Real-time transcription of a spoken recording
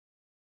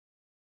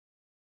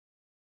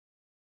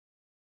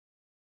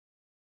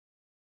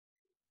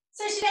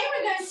So today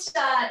we're going to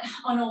start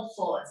on all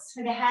fours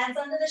with the hands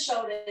under the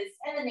shoulders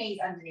and the knees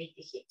underneath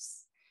the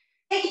hips.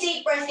 Take a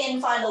deep breath in,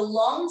 find a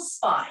long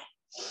spine.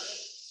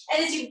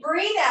 And as you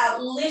breathe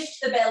out, lift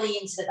the belly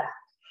into the back.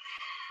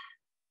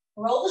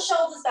 Roll the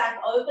shoulders back,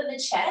 open the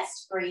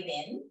chest, breathe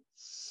in.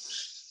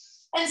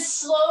 And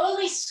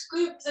slowly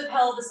scoop the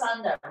pelvis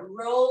under,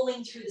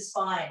 rolling through the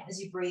spine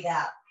as you breathe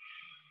out.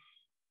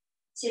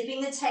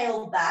 Tipping the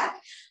tail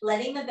back,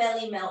 letting the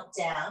belly melt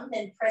down,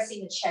 then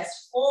pressing the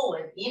chest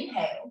forward,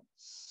 inhale.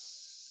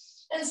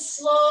 And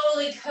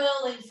slowly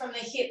curling from the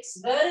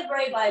hips,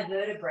 vertebrae by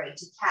vertebrae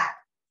to cat.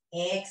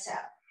 Exhale.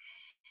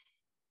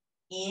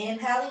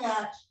 Inhaling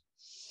arch.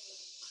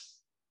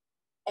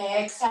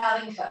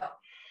 Exhaling curl.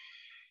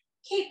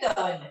 Keep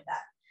going with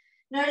that.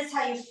 Notice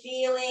how you're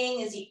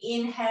feeling as you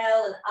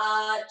inhale and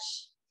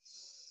arch.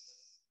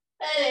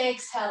 And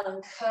exhale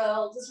and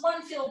curl. Does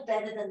one feel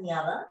better than the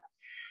other?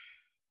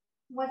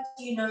 What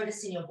do you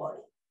notice in your body?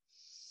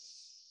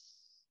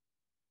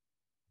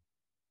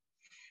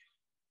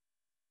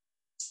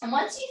 And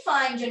once you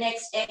find your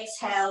next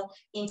exhale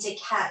into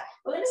cat,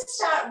 we're going to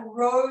start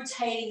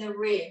rotating the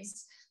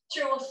ribs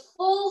through a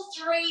full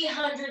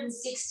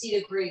 360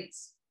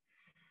 degrees.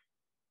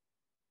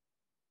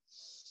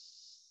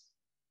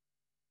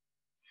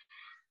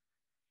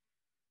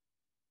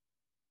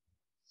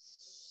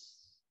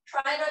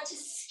 Try not to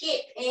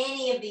skip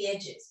any of the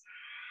edges.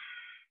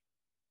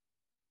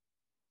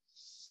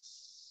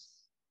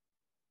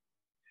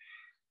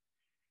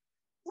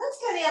 Let's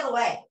go the other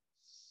way.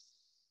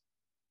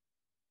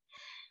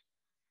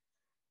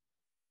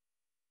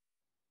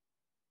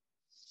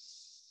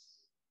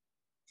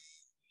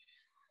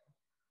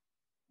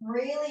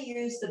 Really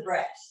use the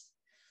breath.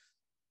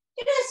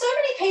 You know, so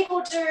many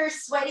people do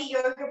sweaty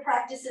yoga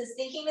practices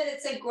thinking that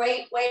it's a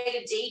great way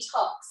to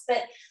detox,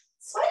 but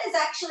sweat is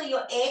actually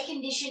your air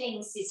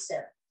conditioning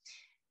system.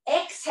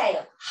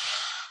 Exhale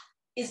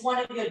is one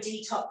of your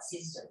detox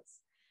systems.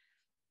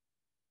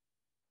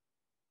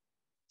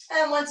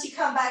 And once you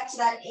come back to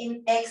that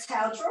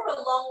exhale, draw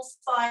a long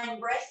spine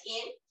breath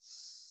in,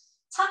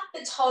 tuck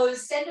the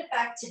toes, send it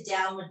back to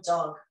downward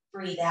dog,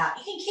 breathe out.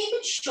 You can keep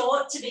it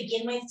short to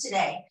begin with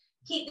today.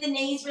 Keep the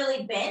knees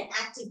really bent,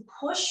 active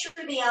push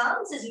through the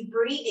arms as you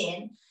breathe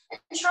in,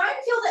 and try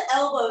and feel the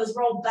elbows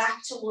roll back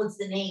towards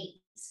the knees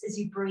as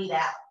you breathe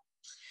out.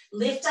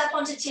 Lift up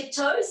onto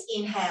tiptoes,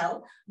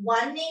 inhale,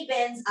 one knee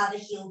bends, other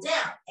heel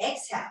down,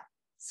 exhale.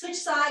 Switch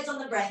sides on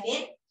the breath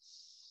in,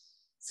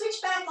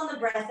 switch back on the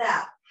breath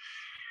out.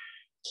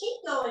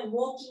 Keep going,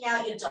 walking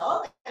out your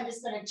dog. I'm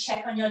just going to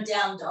check on your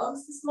down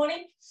dogs this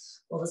morning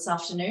or this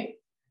afternoon.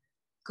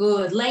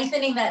 Good.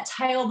 Lengthening that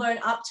tailbone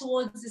up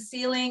towards the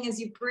ceiling as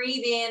you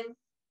breathe in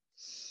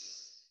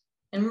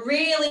and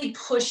really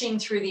pushing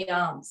through the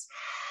arms.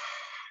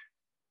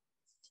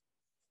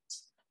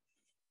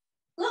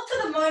 Look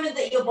for the moment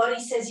that your body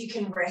says you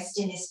can rest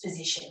in this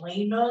position where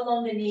you no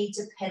longer need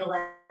to pedal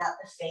out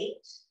the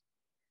feet.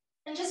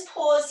 And just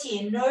pause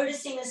here,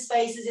 noticing the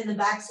spaces in the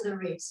backs of the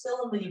ribs. Fill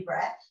them with your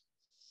breath.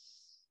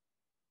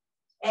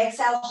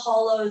 Exhale,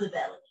 hollow the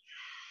belly.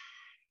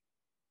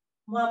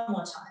 One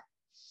more time.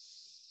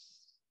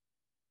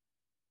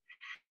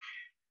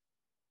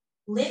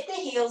 Lift the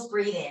heels,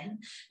 breathe in.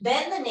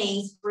 Bend the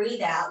knees,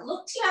 breathe out.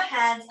 Look to your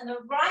hands and the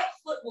right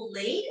foot will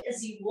lead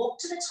as you walk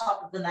to the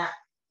top of the mat.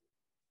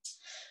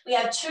 We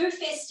have 2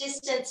 fist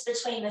distance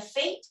between the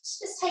feet.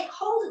 Just take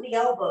hold of the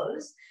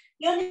elbows.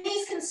 Your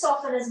knees can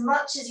soften as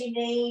much as you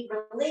need,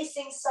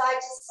 releasing side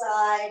to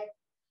side,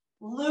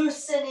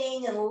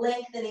 loosening and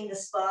lengthening the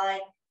spine.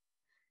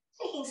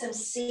 Taking some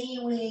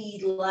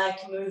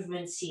seaweed-like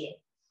movements here.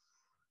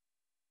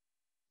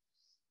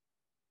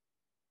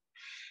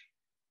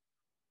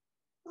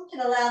 You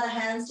can allow the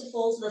hands to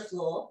fall to the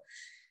floor.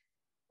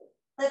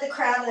 Let the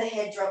crown of the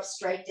head drop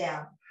straight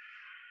down.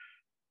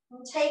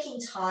 I'm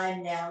taking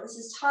time now. This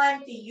is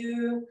time for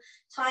you,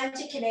 time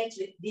to connect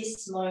with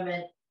this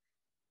moment.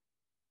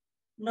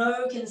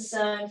 No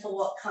concern for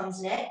what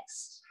comes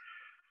next.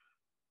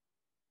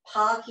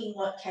 Parking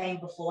what came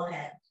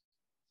beforehand.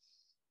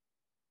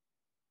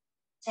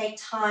 Take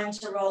time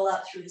to roll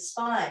up through the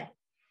spine.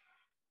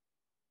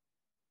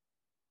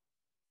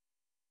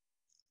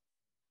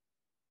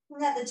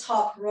 And at the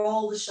top,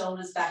 roll the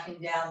shoulders back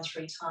and down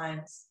 3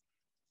 times.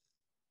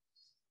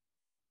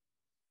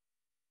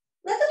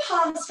 Let the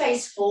palms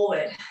face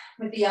forward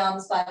with the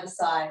arms by the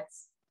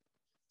sides.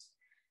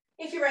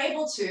 If you're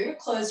able to,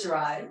 close your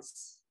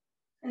eyes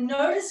and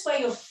notice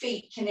where your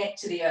feet connect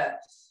to the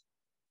earth.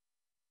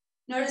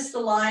 Notice the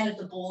line of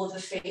the ball of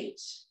the feet,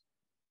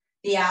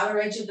 the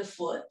outer edge of the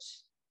foot,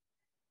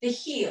 the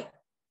heel.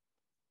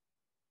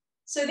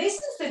 So this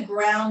is the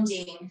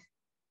grounding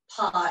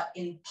part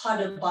in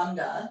Pada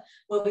Bandha,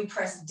 where we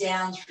press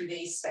down through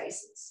these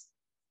spaces.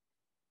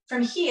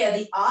 From here,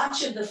 the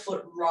arch of the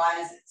foot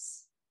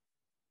rises.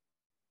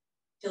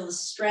 Feel the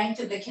strength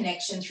of the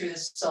connection through the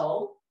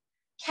sole.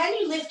 Can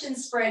you lift and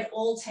spread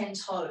all 10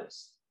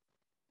 toes?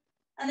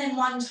 And then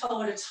 1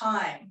 toe at a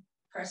time,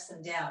 press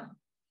them down.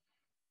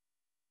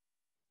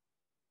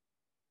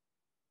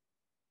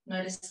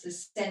 Notice the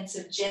sense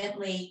of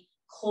gently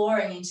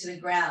clawing into the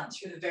ground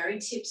through the very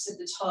tips of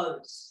the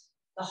toes,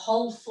 the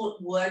whole foot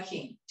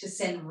working to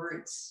send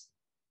roots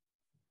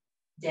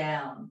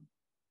down.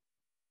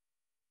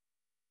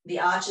 The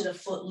arch of the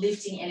foot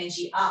lifting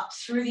energy up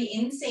through the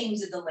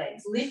inseams of the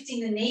legs,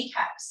 lifting the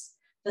kneecaps,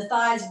 the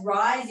thighs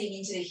rising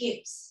into the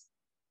hips.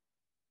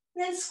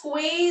 And then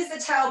squeeze the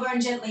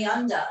tailbone gently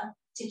under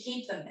to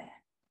keep them there.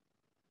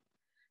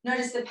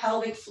 Notice the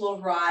pelvic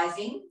floor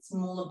rising, it's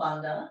Mula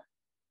Bandha,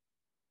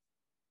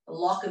 the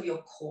lock of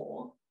your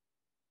core.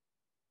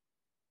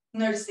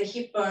 Notice the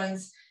hip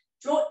bones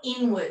draw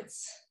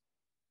inwards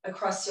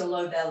across your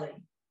low belly.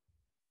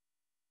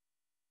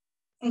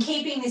 And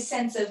keeping this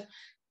sense of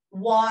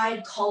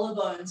wide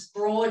collarbones,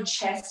 broad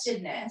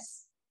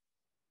chestedness,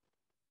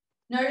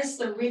 notice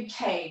the rib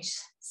cage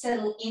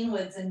settle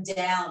inwards and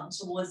down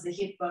towards the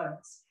hip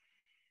bones.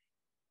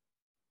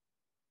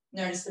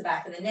 Notice the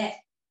back of the neck.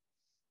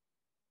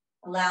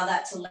 Allow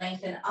that to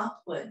lengthen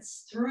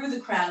upwards through the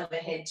crown of the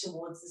head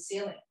towards the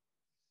ceiling.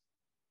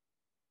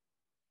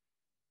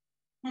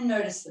 And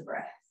notice the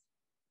breath.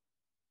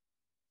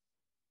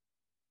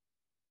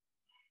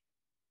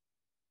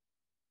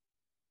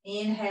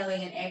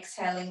 Inhaling and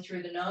exhaling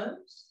through the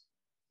nose.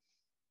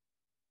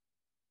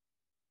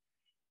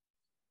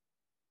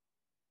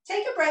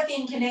 Take a breath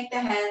in, connect the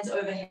hands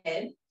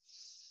overhead.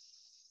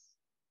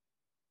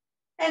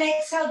 And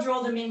exhale,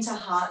 draw them into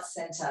heart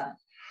center.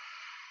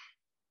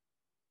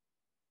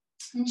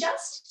 And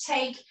just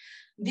take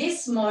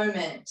this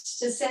moment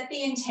to set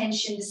the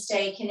intention to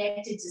stay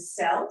connected to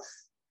self,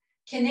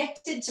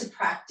 connected to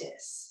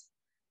practice,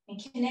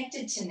 and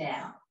connected to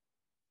now.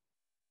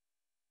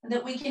 And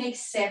that we can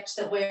accept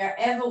that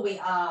wherever we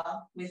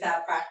are with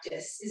our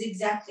practice is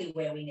exactly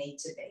where we need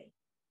to be.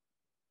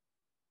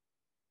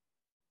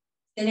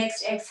 The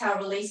next exhale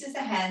releases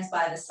the hands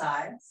by the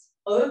sides.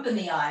 Open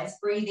the eyes,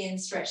 breathe in,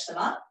 stretch them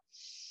up.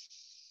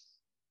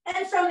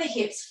 And from the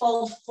hips,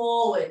 fold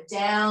forward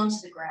down to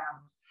the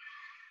ground.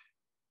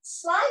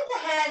 Slide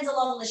the hands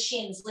along the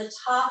shins, lift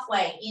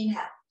halfway,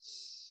 inhale.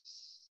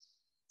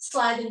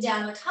 Slide them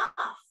down the calf,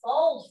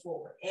 fold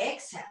forward,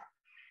 exhale.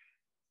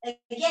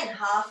 Again,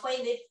 halfway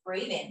lift,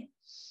 breathe in.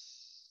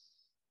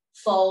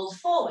 Fold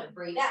forward,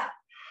 breathe out.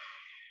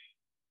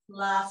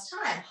 Last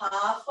time,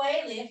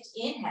 halfway lift,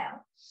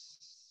 inhale.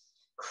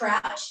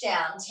 Crouch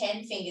down,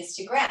 10 fingers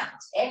to ground,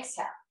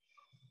 exhale.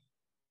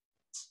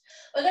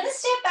 We're going to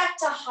step back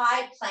to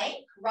high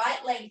plank, right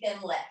leg,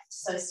 then left.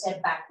 So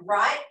step back,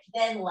 right,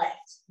 then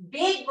left.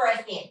 Big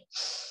breath in.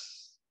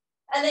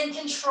 And then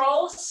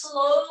control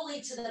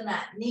slowly to the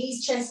mat.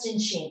 Knees, chest, and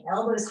chin.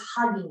 Elbows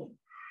hugging in.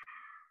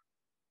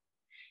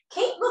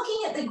 Keep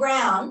looking at the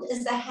ground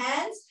as the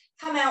hands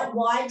come out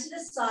wide to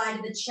the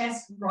side. The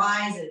chest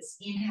rises.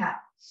 Inhale.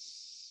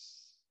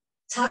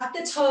 Tuck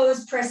the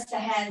toes, press the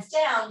hands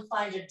down.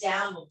 Find your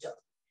downward dog.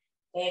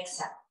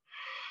 Exhale.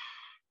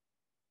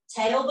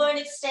 Tailbone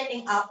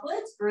extending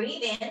upwards,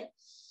 breathe in.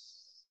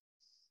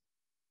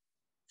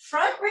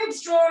 Front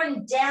ribs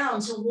drawing down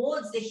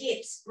towards the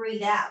hips,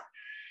 breathe out.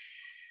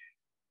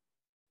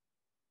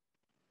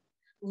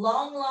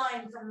 Long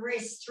line from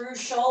wrists through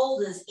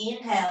shoulders,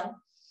 inhale.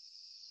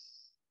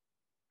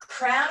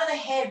 Crown of the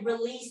head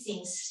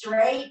releasing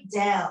straight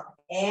down,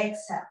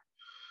 exhale.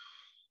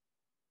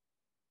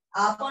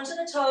 Up onto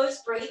the toes,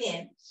 breathe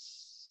in.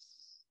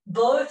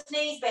 Both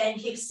knees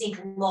bend, hips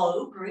sink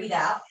low, breathe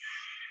out.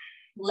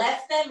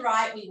 Left then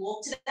right, we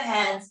walk to the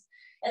hands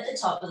at the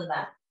top of the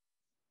mat.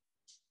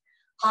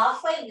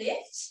 Halfway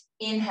lift,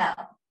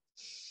 inhale.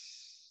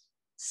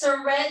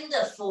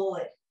 Surrender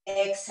forward,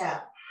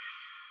 exhale.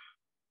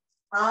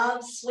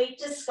 Arms sweep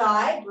to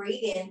sky,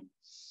 breathe in.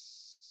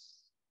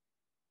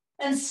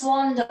 And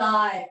swan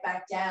dive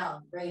back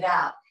down, breathe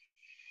out.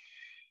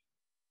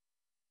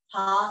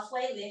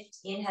 Halfway lift,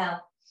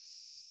 inhale.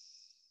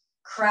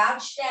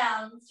 Crouch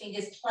down,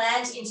 fingers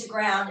plant into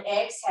ground,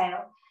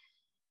 exhale.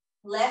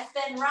 Left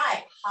then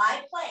right,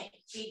 high plank,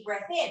 big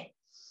breath in.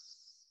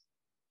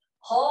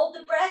 Hold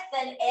the breath,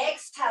 then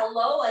exhale,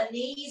 lower,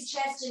 knees,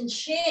 chest, and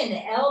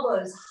chin,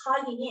 elbows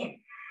hugging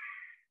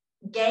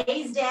in.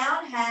 Gaze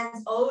down,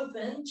 hands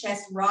open,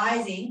 chest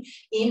rising,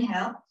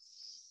 inhale.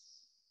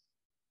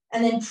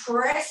 And then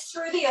press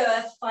through the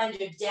earth, find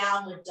your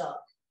downward dog,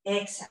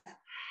 exhale.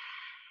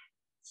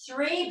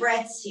 3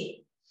 breaths here.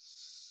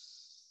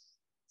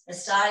 We're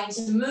starting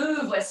to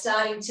move, we're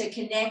starting to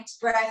connect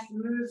breath,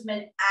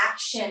 movement,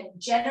 action,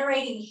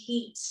 generating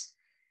heat.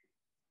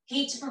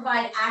 Heat to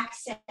provide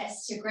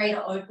access to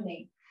greater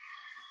opening.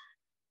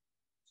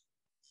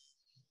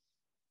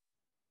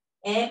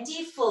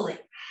 Empty fully.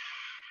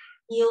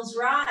 Heels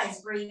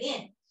rise, breathe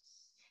in.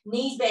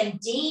 Knees bend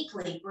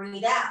deeply,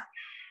 breathe out.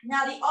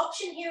 Now the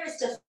option here is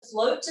to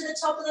float to the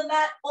top of the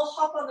mat or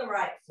hop on the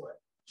right foot.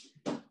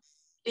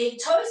 Big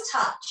toes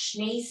touch,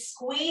 knees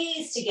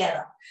squeeze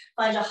together.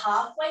 Find a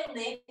halfway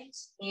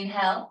lift,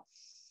 inhale.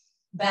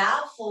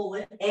 Bow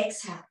forward,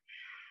 exhale.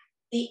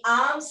 The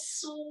arms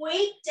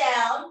sweep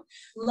down,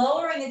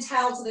 lowering the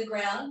tail to the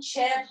ground,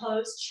 chair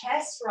pose,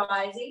 chest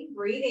rising,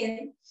 breathe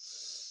in.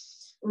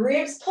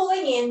 Ribs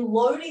pulling in,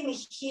 loading the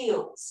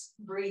heels.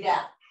 Breathe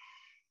out.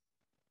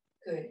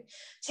 Good.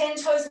 10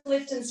 toes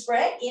lift and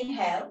spread.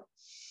 Inhale.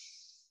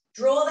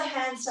 Draw the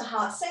hands to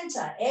heart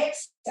center.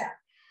 Exhale.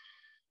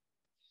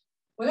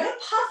 We're going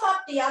to puff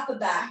up the upper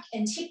back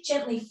and tip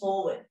gently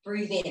forward.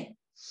 Breathe in.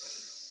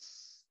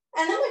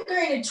 And then we're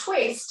going to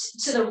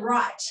twist to the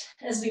right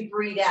as we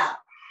breathe out.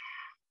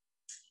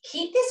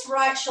 Keep this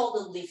right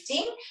shoulder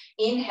lifting.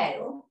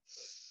 Inhale.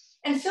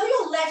 And feel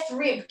your left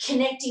rib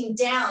connecting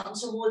down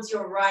towards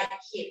your right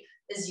hip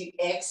as you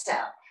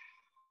exhale.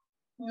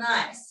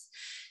 Nice.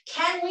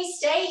 Can we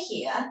stay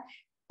here?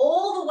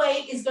 All the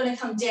weight is going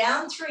to come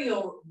down through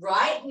your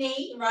right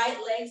knee, right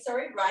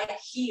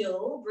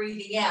heel,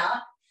 breathing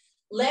out.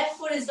 Left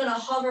foot is going to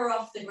hover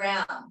off the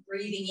ground,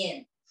 breathing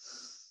in.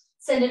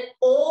 Send it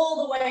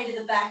all the way to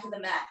the back of the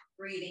mat,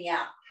 breathing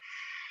out.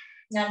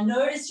 Now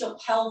notice your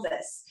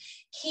pelvis.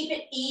 Keep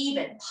it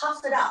even,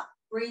 puff it up,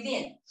 breathe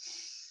in.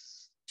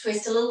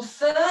 Twist a little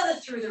further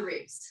through the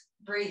ribs,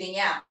 breathing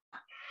out.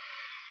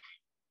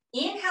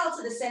 Inhale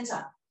to the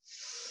center.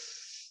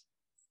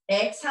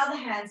 Exhale the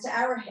hands to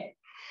arrowhead.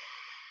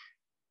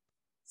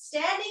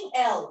 Standing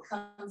L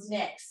comes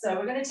next. So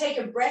we're going to take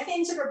a breath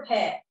in to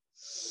prepare.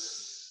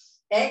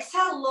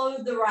 Exhale,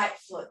 load the right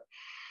foot.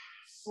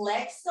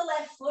 Flex the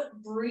left foot,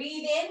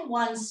 breathe in,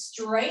 one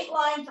straight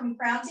line from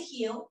crown to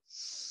heel.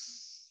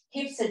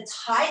 Hips are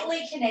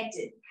tightly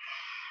connected.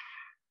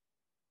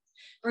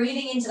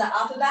 Breathing into the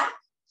upper back.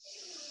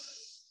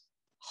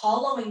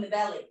 Hollowing the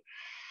belly.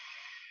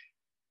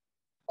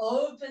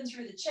 Open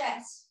through the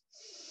chest.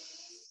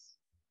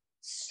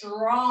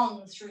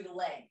 Strong through the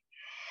leg.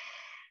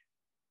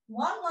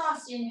 One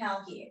last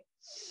inhale here.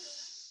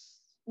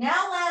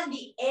 Now land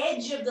the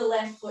edge of the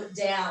left foot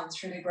down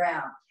through the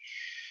ground.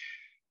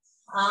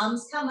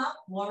 Arms come up,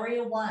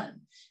 warrior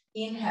one.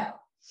 Inhale.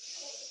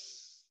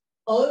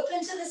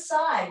 Open to the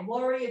side,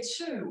 warrior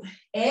two.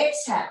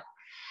 Exhale.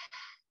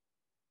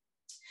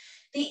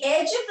 The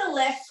edge of the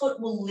left foot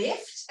will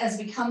lift as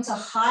we come to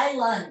high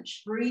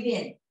lunge. Breathe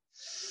in.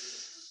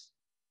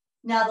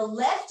 Now the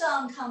left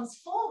arm comes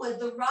forward,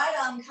 the right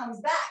arm comes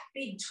back.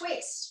 Big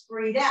twist.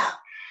 Breathe out.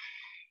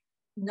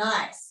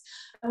 Nice.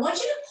 I want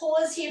you to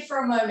pause here for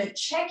a moment.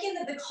 Check in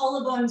that the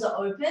collarbones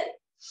are open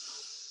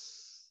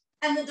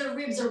and that the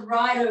ribs are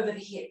right over the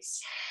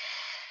hips.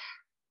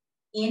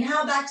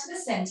 Inhale back to the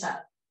center.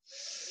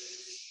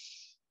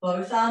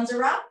 Both arms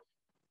are up.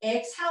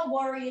 Exhale,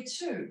 warrior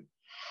two.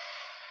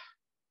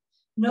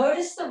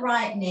 Notice the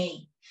right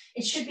knee.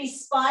 It should be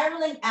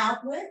spiraling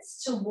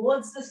outwards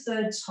towards the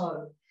third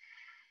toe.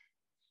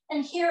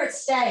 And here it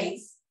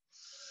stays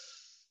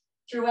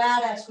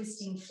throughout our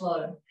twisting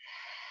flow.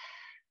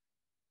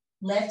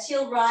 Left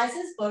heel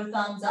rises, both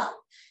arms up.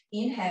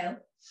 Inhale.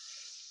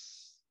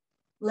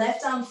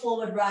 Left arm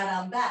forward, right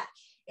arm back.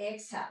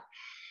 Exhale.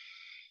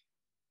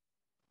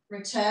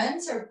 Return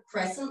to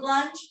crescent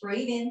lunge.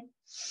 Breathe in.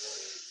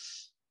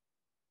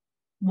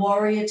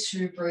 Warrior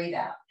two, breathe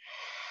out.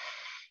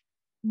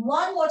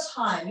 One more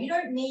time. You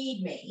don't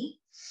need me.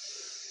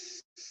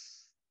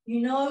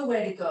 You know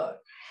where to go.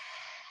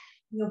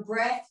 Your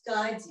breath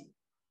guides you.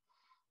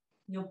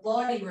 Your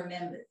body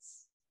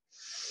remembers.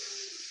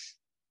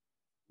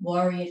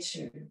 Warrior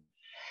two.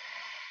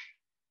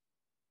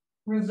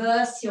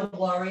 Reverse your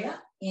warrior.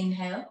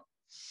 Inhale.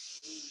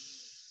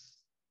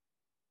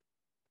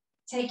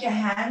 Take your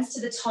hands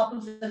to the top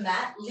of the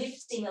mat,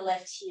 lifting the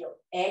left heel.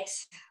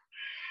 Exhale.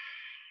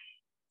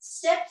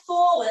 Step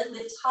forward,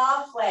 lift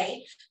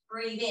halfway,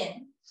 breathe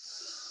in.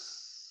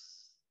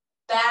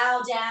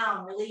 Bow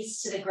down,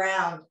 release to the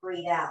ground,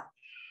 breathe out.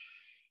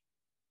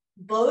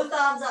 Both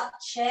arms up,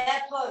 chair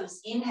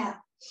pose, inhale.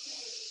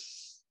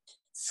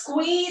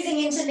 Squeezing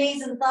into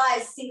knees and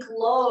thighs, sink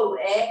low,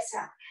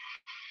 exhale.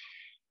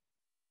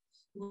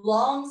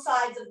 Long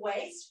sides of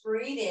waist,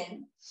 breathe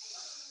in.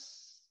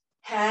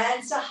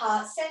 Hands to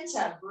heart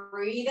center,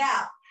 breathe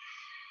out.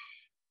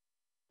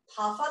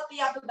 Puff up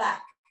the upper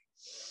back.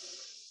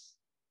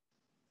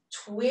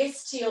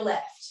 Twist to your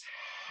left.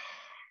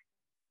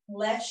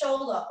 Left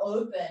shoulder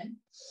open.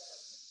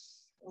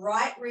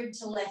 Right rib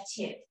to left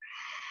hip.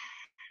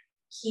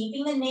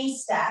 Keeping the knee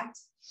stacked.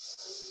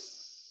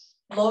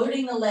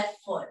 Loading the left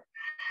foot.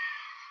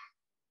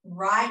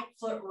 Right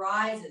foot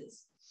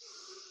rises.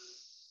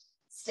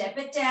 Step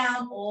it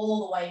down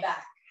all the way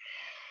back.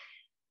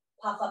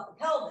 Puff up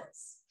the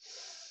pelvis.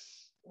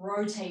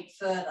 Rotate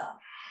further.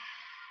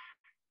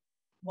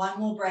 One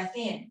more breath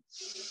in.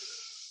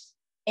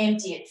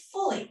 Empty it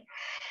fully.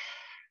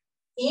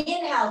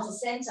 Inhale to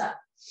center.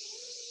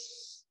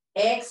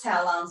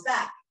 Exhale, arms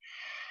back.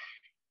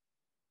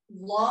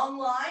 Long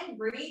line,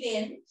 breathe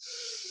in.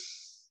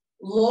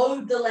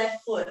 Load the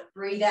left foot,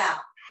 breathe out.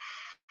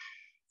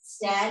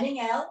 Standing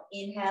L,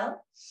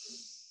 inhale.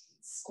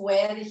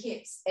 Square the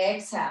hips,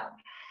 exhale.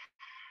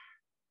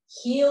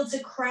 Heel to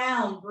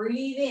crown,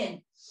 breathe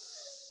in.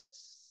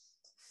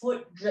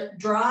 Foot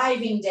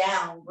driving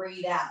down,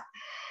 breathe out.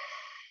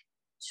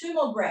 Two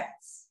more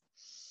breaths.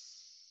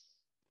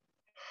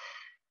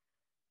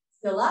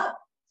 Fill up.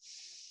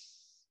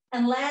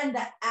 And land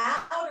the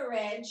outer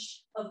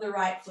edge of the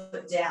right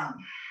foot down.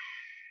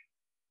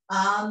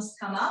 Arms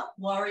come up,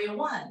 warrior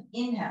one,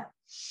 inhale.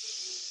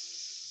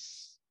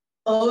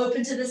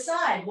 Open to the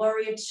side,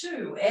 warrior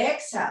two,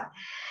 exhale.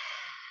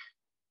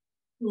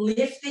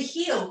 Lift the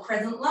heel,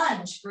 crescent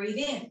lunge, breathe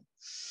in.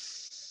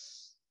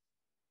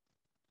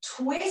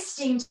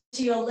 Twisting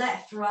to your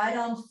left, right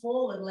arm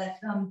forward,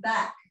 left arm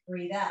back,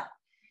 breathe out.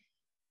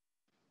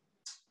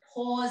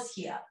 Pause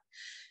here.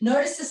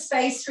 Notice the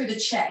space through the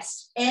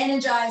chest.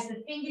 Energize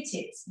the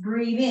fingertips,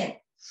 breathe in.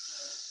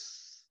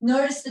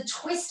 Notice the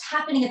twist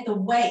happening at the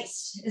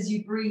waist as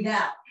you breathe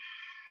out.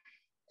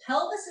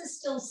 Pelvis is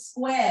still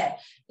square,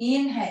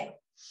 inhale.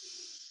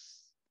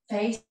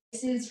 Face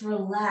is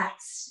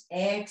relaxed,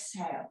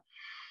 exhale.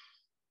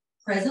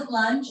 Crescent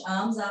lunge,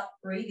 arms up,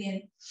 breathe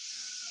in.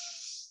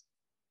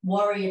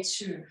 Warrior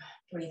two,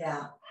 breathe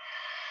out.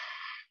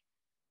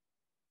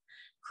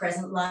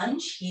 Crescent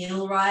lunge,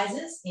 heel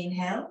rises,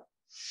 inhale.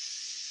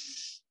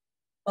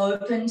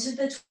 Open to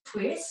the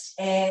twist,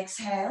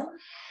 exhale.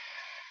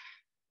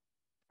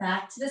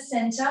 Back to the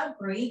center,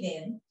 breathe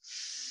in.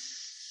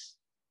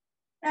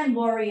 And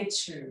warrior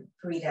two,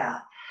 breathe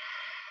out.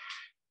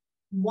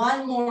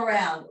 One more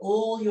round,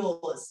 all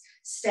yours.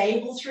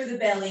 Stable through the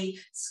belly,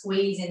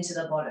 squeeze into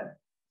the bottom.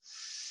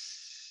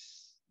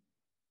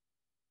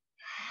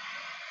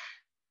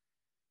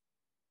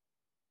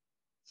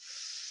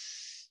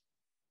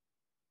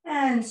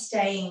 And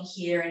staying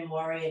here in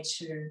warrior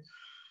two.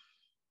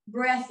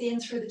 Breath in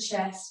through the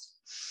chest.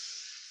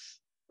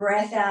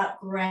 Breath out,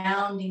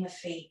 grounding the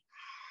feet.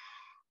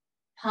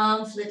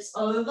 Palm flips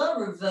over,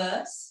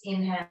 reverse,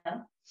 inhale.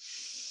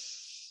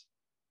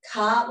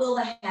 Cartwheel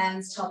the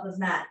hands, top of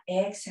mat,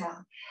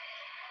 exhale.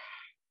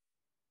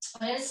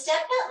 I'm going to step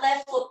that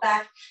left foot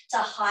back to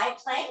high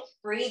plank,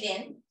 breathe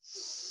in.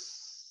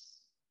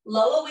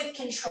 Lower with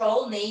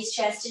control, knees,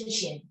 chest and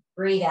chin,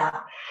 breathe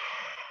out.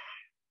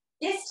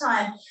 This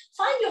time,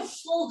 find your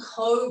full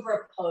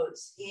cobra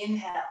pose,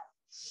 inhale.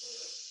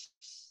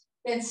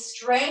 Then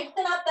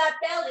strengthen up that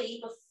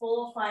belly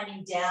before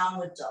finding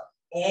downward dog,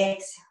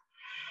 exhale.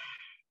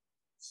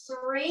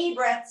 3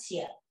 breaths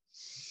here.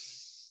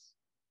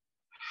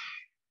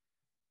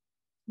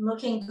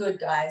 Looking good,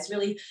 guys.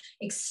 Really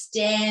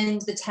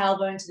extend the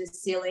tailbone to the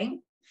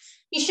ceiling.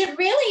 You should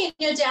really, in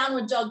your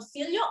downward dog,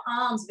 feel your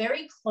arms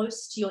very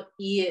close to your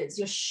ears.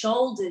 Your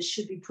shoulders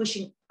should be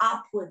pushing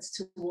upwards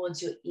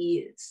towards your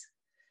ears.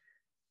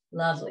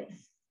 Lovely.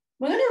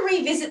 We're going to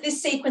revisit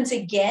this sequence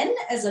again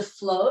as a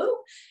flow.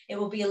 It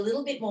will be a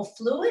little bit more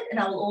fluid, and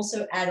I will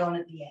also add on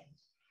at the end.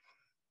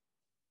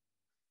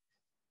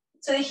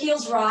 So the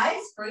heels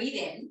rise, breathe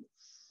in.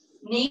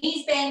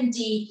 Knees bend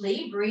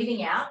deeply,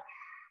 breathing out.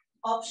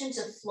 Option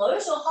to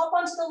float or hop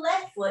onto the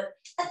left foot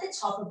at the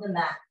top of the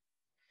mat.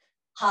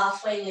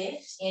 Halfway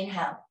lift,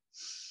 inhale.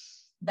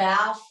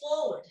 Bow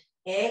forward,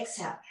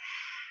 exhale.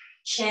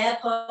 Chair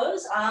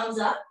pose, arms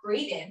up,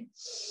 breathe in.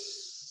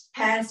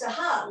 Hands to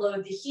heart,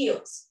 load the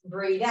heels,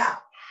 breathe out.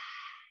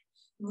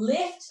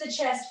 Lift the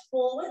chest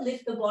forward,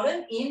 lift the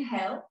bottom,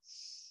 inhale.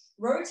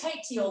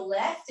 Rotate to your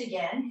left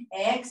again,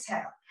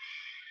 exhale.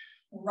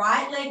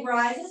 Right leg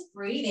rises,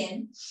 breathe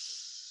in.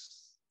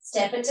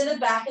 Step it to the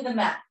back of the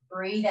mat,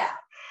 breathe out.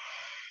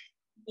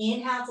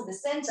 Inhale to the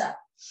center.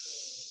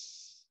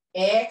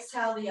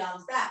 Exhale the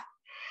arms back.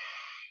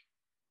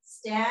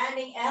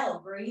 Standing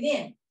L, breathe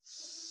in.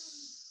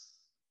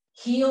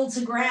 Heel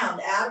to ground,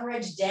 outer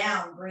edge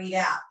down, breathe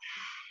out.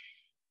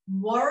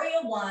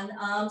 Warrior one,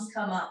 arms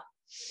come up.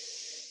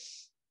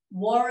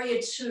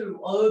 Warrior two,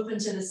 open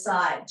to the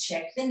side,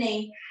 check the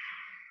knee.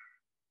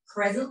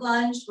 Crescent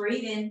lunge,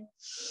 breathe in.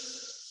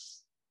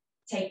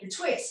 Take the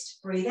twist,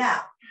 breathe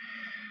out.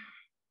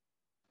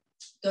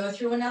 Go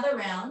through another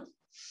round.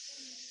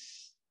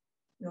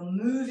 Your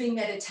moving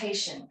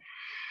meditation.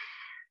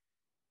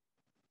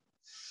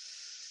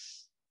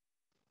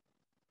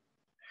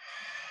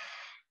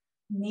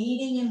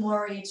 Meeting in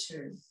warrior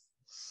two.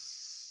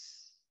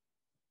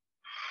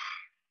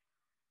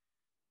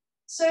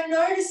 So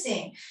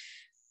noticing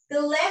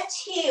the left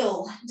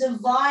heel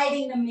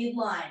dividing the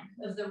midline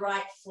of the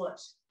right foot.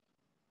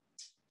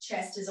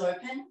 Chest is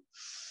open.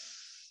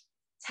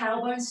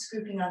 Tailbone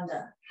scooping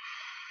under.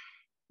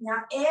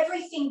 Now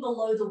everything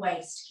below the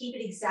waist, keep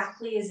it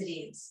exactly as it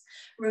is.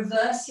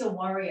 Reverse your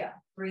warrior,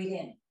 breathe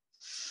in.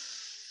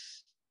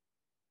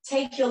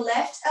 Take your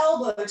left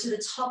elbow to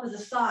the top of the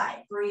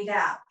thigh, breathe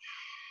out.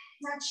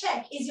 Now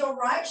check, is your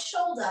right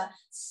shoulder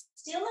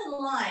still in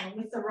line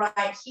with the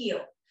right heel?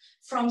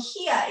 From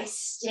here,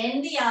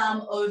 extend the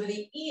arm over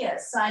the ear,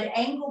 side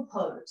angle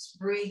pose,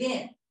 breathe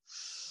in.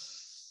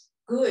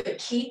 Good,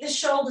 keep the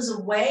shoulders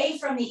away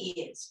from the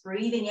ears,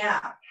 breathing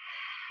out.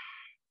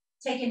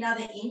 Take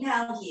another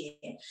inhale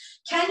here.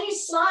 Can you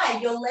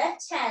slide your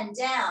left hand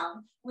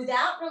down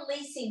without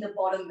releasing the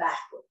bottom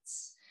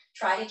backwards?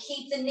 Try to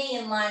keep the knee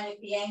in line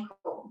with the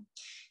ankle.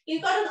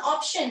 You've got an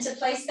option to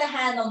place the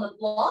hand on the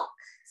block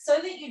so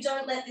that you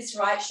don't let this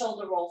right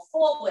shoulder roll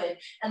forward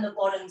and the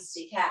bottom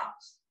stick out.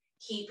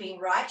 Keeping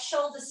right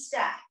shoulder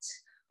stacked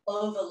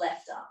over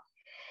left arm.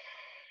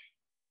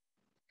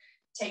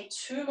 Take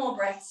 2 more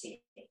breaths here.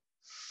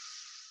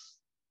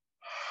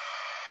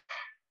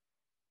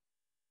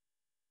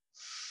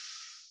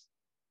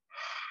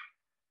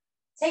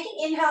 Take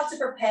an inhale to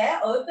prepare,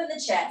 open the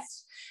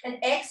chest,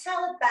 and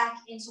exhale it back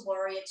into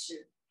warrior 2.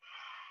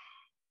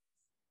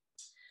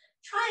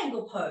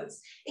 Triangle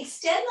pose.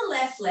 Extend the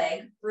left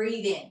leg,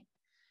 breathe in.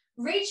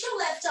 Reach your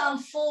left arm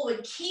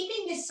forward,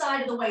 keeping this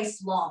side of the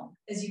waist long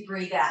as you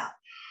breathe out.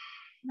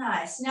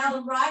 Nice. Now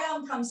the right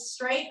arm comes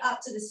straight up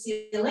to the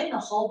ceiling. The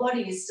whole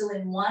body is still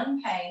in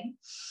one pane.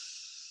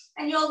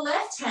 And your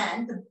left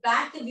hand, the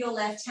back of your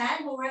left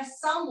hand, will rest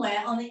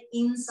somewhere on the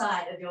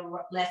inside of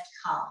your left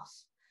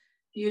calf.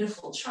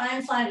 Beautiful. Try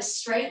and find a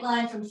straight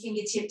line from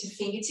fingertip to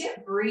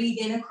fingertip. Breathe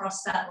in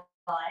across that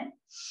line.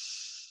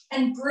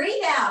 And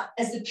breathe out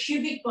as the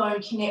pubic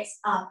bone connects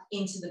up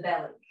into the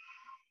belly.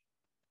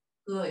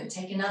 Good.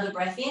 Take another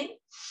breath in.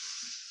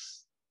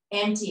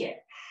 Empty it.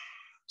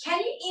 Can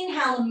you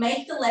inhale and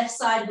make the left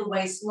side of the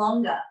waist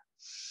longer?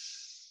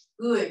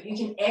 Good. You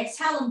can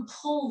exhale and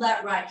pull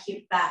that right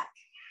hip back.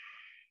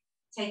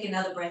 Take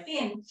another breath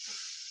in.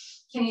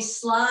 Can you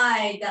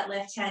slide that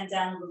left hand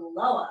down a little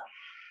lower?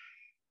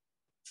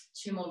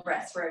 2 more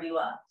breaths wherever you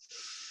are.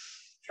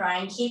 Try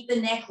and keep the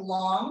neck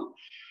long,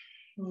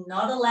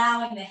 not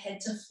allowing the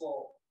head to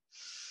fall.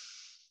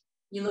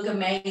 You look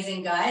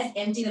amazing, guys.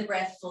 Empty the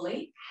breath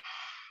fully.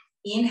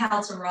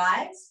 Inhale to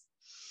rise.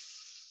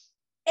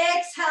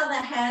 Exhale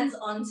the hands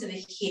onto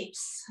the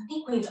hips. I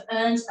think we've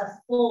earned a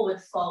forward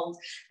fold.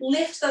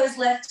 Lift those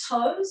left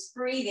toes.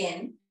 Breathe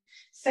in.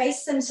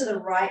 Face them to the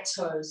right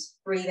toes.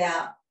 Breathe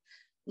out.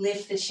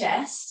 Lift the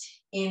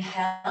chest.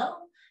 Inhale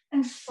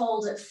and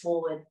fold it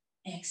forward.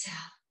 Exhale.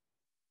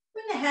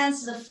 Bring the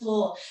hands to the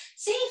floor.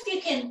 See if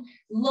you can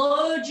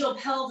load your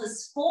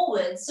pelvis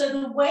forward so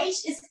the weight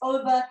is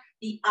over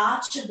the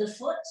arch of the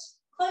foot,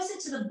 closer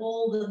to the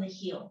ball than the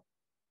heel.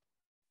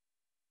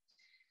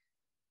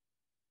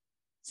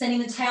 Sending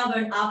the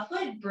tailbone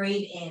upward,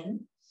 breathe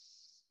in.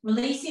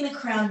 Releasing the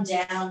crown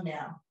down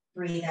now,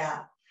 breathe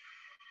out.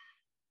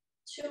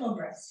 2 more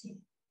breaths here.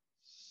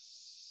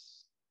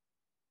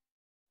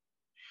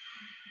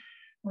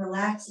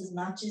 Relax as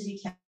much as you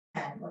can.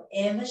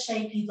 Whatever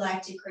shape you'd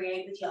like to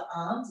create with your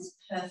arms is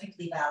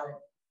perfectly valid.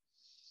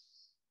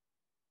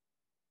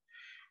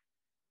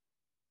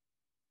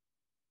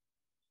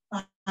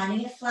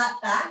 Finding a flat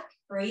back,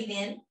 breathe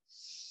in.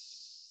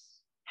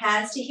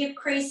 Hands to hip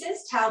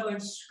creases,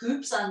 tailbone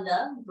scoops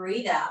under,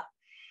 breathe out.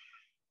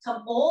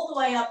 Come all the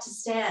way up to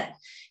stand.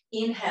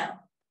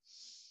 Inhale.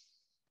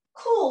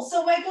 Cool,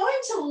 so we're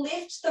going to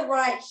lift the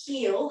right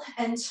heel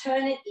and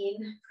turn it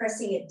in,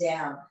 pressing it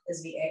down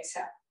as we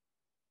exhale.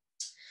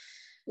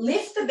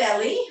 Lift the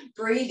belly,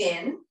 breathe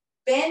in,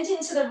 bend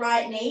into the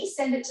right knee,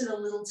 send it to the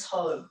little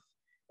toe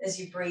as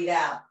you breathe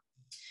out.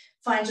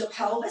 Find your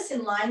pelvis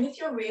in line with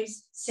your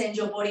ribs, send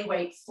your body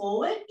weight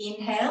forward,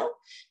 inhale.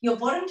 Your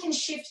bottom can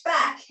shift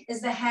back as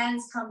the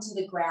hands come to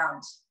the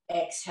ground.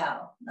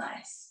 Exhale,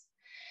 nice.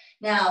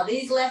 Now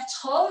these left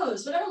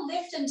toes, we're gonna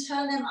lift and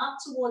turn them up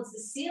towards the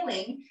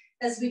ceiling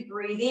as we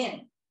breathe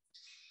in.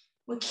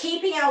 We're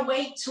keeping our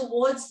weight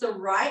towards the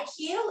right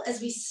heel as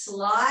we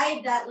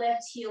slide that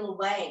left heel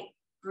away.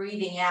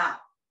 Breathing out.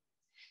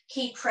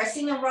 Keep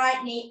pressing the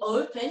right knee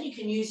open. You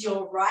can use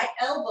your right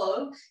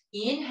elbow.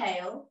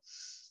 Inhale.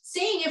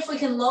 Seeing if we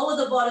can lower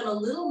the bottom a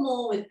little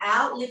more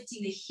without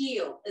lifting the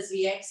heel as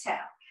we exhale.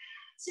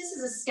 So this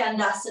is a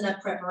Skandasana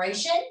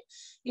preparation.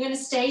 You're going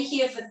to stay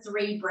here for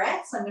 3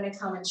 breaths. I'm going to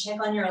come and check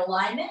on your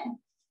alignment.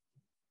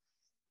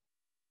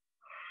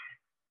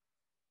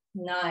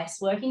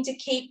 Nice. Working to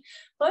keep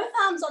both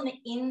arms on the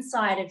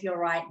inside of your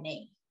right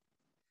knee.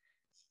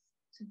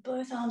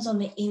 Both arms on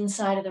the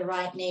inside of the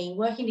right knee,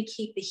 working to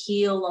keep the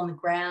heel on the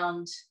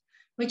ground,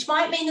 which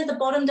might mean that the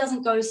bottom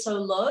doesn't go so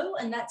low,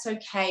 and that's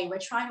okay. We're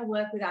trying to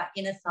work with our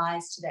inner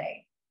thighs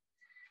today.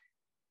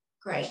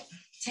 Great.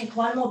 Take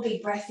 1 more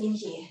big breath in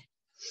here.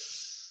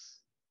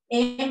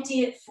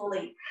 Empty it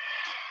fully.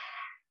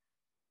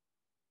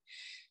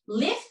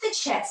 Lift the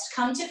chest,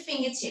 come to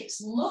fingertips.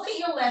 Look at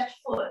your left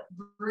foot.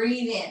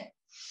 Breathe in.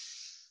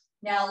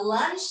 Now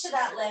lunge to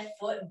that left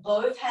foot,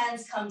 both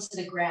hands come to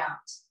the ground.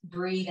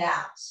 Breathe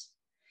out.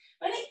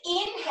 I'm going to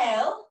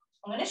inhale.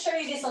 I'm going to show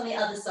you this on the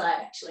other side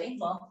actually.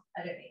 Well,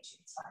 I don't need to,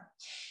 it's fine.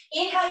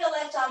 Inhale your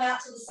left arm out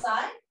to the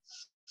side.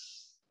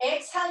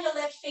 Exhale your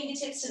left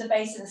fingertips to the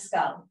base of the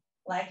skull,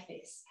 like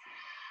this.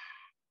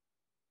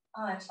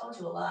 Oh, I told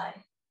you a lie.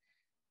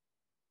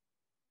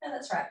 No,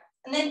 that's right.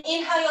 And then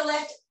inhale your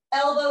left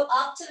elbow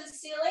up to the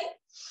ceiling.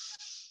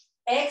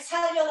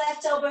 Exhale your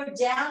left elbow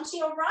down to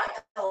your right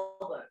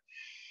elbow.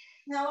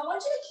 Now I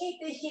want you to keep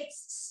the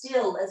hips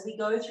still as we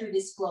go through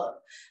this flow.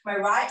 My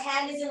right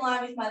hand is in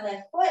line with my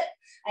left foot.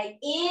 I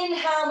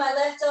inhale my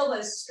left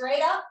elbow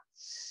straight up.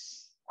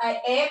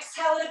 I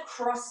exhale it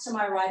across to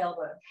my right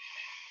elbow.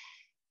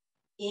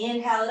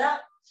 Inhale it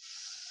up.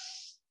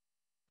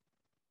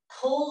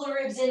 Pull the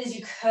ribs in as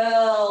you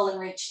curl and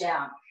reach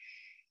down.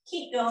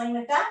 Keep going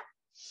with that.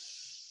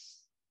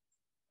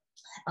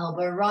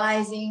 Elbow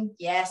rising.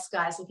 Yes,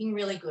 guys, looking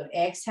really good.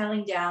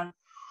 Exhaling down.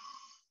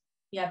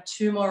 You have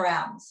 2 more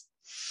rounds.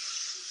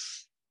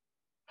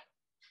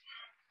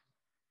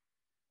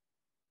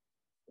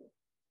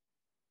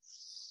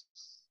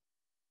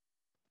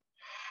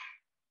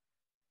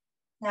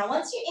 Now,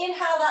 once you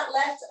inhale that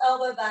left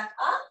elbow back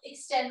up,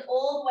 extend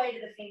all the way to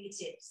the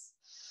fingertips.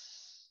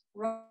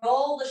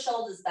 Roll the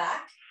shoulders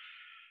back.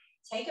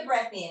 Take a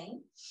breath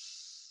in.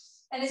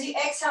 And as you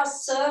exhale,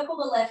 circle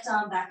the left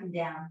arm back and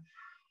down.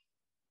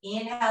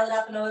 Inhale it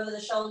up and over the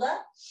shoulder.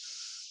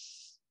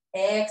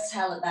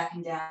 Exhale it back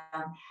and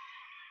down.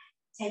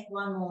 Take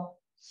 1 more.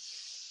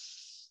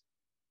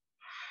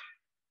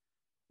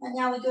 And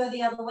now we go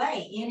the other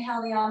way.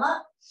 Inhale the arm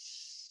up.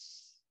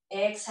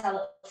 Exhale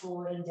it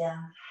forward and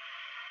down.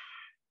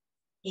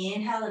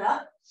 Inhale it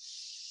up.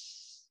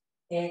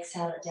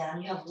 Exhale it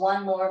down. You have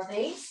 1 more of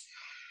these.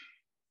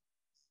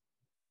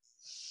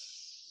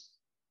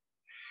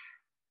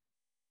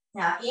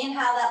 Now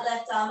inhale that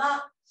left arm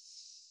up.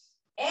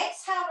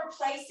 Exhale,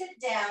 replace it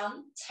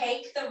down.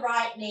 Take the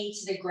right knee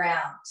to the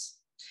ground.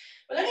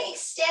 We're going to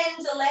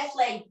extend the left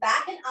leg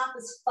back and up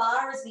as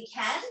far as we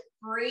can.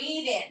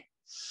 Breathe in.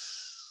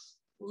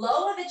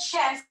 Lower the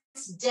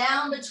chest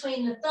down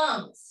between the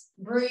thumbs.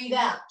 Breathe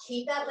out.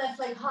 Keep that left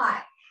leg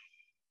high.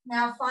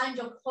 Now find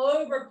your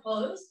cobra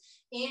pose.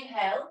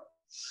 Inhale.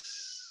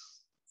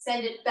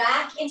 Send it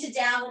back into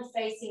downward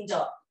facing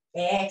dog.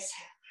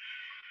 Exhale.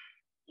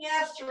 You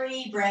have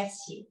 3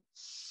 breaths here.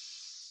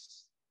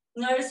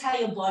 Notice how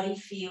your body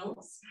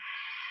feels.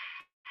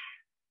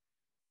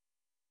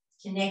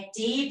 Connect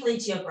deeply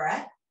to your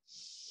breath.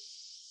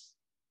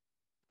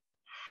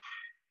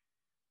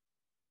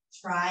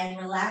 Try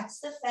and relax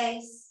the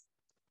face.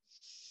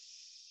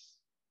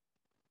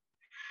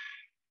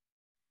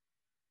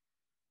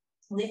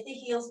 Lift the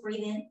heels,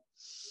 breathe in.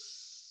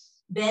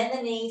 Bend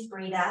the knees,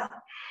 breathe out.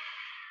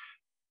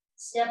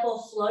 Step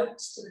or float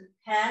to the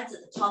hands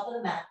at the top of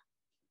the mat.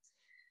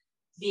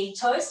 Big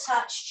toes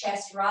touch,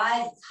 chest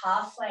rises,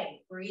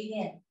 halfway, breathe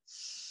in.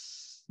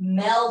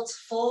 Melt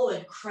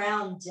forward,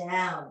 crown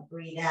down,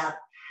 breathe out.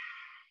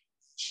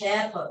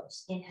 Chair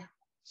pose, inhale.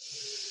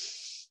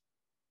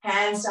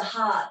 Hands to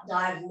heart,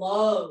 dive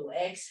low,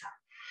 exhale.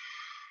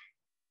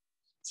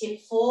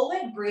 Tip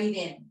forward, breathe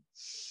in.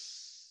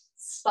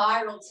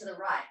 Spiral to the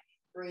right,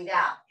 breathe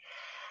out.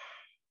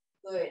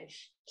 Good.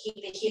 Keep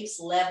the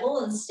hips level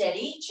and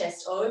steady,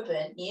 chest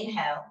open,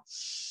 inhale.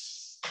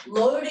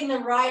 Loading the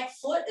right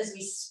foot as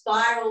we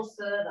spiral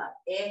further,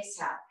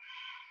 exhale.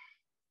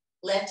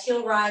 Left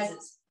heel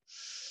rises.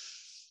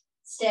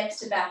 Steps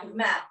to back of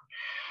mat.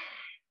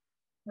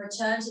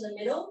 Return to the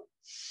middle.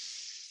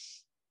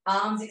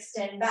 Arms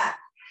extend back.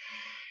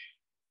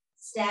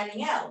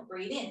 Standing L,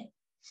 breathe in.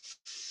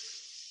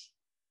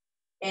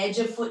 Edge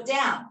of foot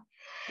down.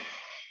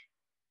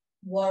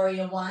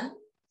 Warrior 1.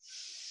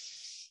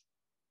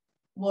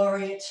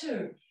 Warrior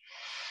 2.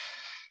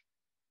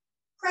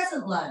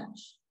 Crescent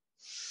lunge.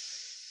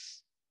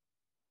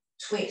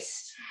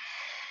 Twist.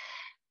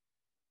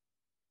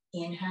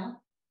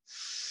 Inhale.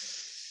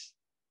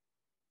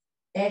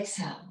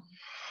 Exhale.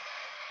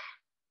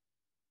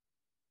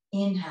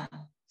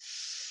 Inhale.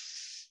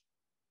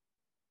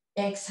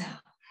 Exhale.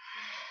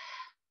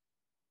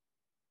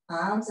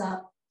 Arms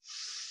up.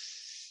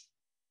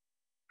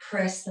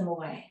 Press them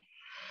away.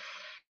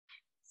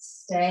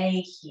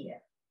 Stay here.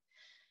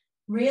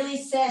 Really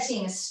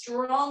setting a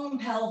strong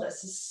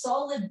pelvis, a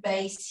solid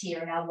base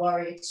here in our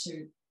Warrior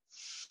 2.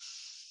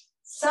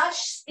 Such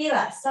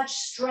stira, such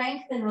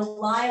strength and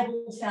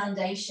reliable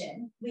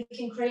foundation, we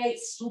can create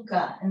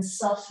sukha and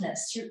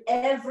softness through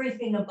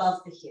everything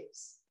above the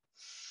hips.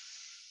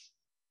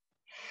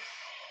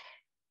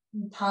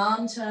 And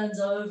palm turns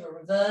over,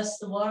 reverse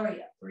the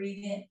warrior,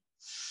 breathe in.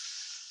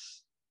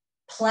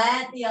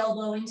 Plant the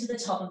elbow into the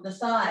top of the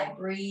thigh,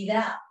 breathe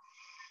out.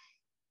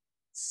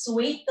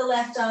 Sweep the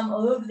left arm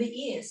over the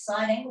ears,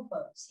 side angle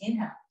pose,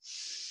 inhale.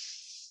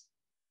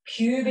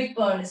 Pubic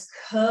bone is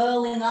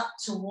curling up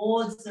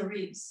towards the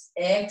ribs,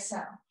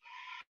 exhale.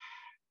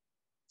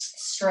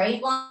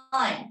 Straight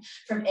line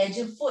from edge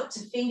of foot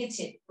to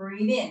fingertip,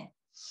 breathe in.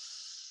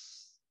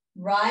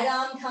 Right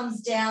arm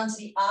comes down to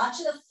the arch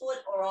of the foot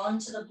or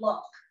onto the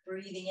block,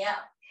 breathing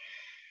out.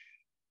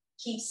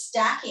 Keep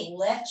stacking,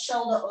 left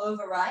shoulder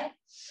over right.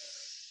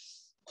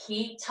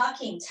 Keep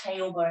tucking,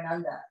 tailbone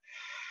under.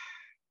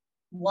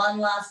 One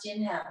last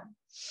inhale.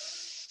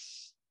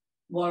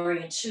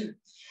 Warrior 2.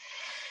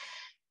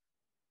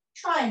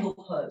 Triangle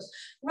pose.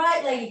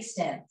 Right leg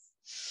extends.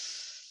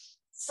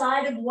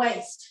 Side of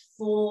waist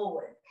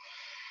forward.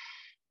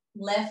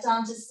 Left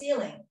arm to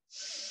ceiling.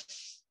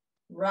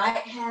 Right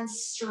hand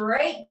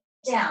straight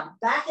down.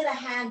 Back of the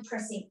hand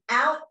pressing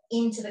out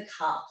into the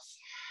calf.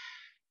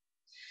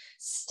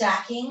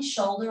 Stacking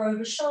shoulder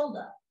over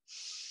shoulder.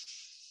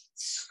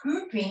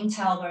 Scooping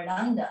tailbone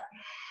under.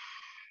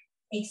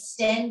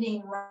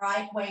 Extending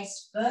right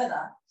waist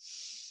further.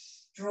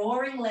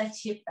 Drawing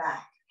left hip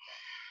back.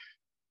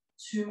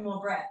 2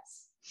 more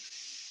breaths.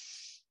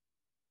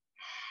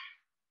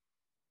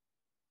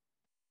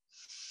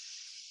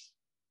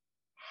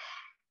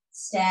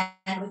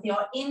 Stand with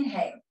your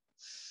inhale.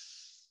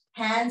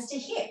 Hands to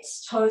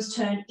hips, toes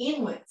turn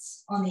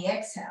inwards on the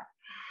exhale.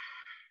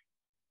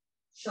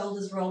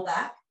 Shoulders roll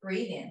back,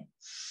 breathe in.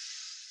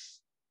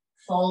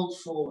 Fold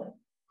forward,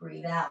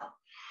 breathe out.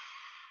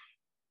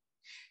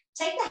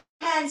 Take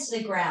the hands to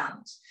the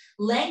ground.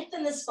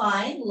 Lengthen the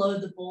spine,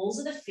 load the balls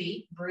of the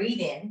feet, breathe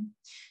in.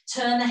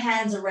 Turn the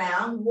hands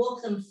around,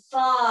 walk them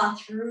far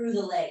through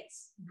the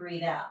legs,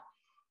 breathe out.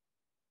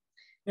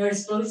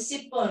 Notice both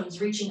sit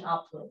bones reaching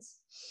upwards.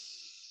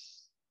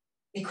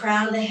 The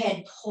crown of the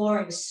head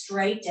pouring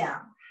straight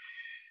down.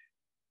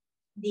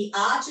 The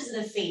arches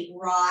of the feet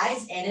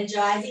rise,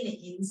 energizing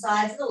the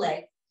insides of the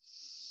leg.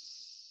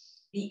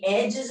 The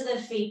edges of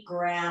the feet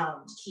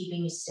ground,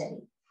 keeping you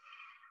steady.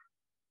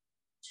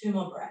 2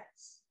 more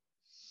breaths.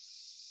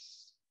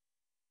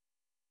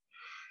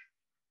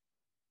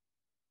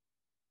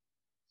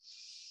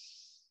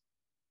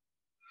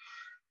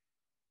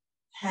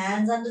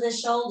 Hands under the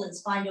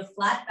shoulders, find your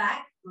flat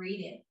back, breathe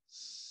in.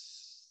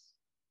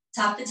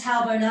 Tuck the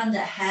tailbone under,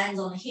 hands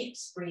on the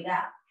hips, breathe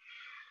out.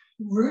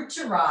 Root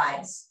to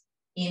rise,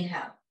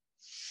 inhale.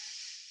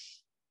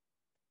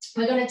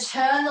 We're going to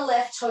turn the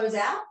left toes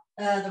out,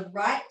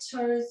 left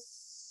toes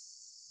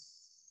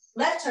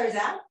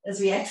out as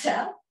we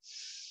exhale.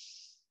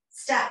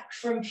 Stack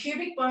from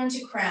pubic bone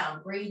to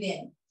crown, breathe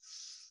in.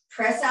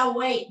 Press our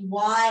weight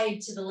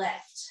wide to the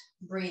left,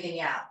 breathing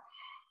out.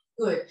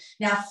 Good.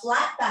 Now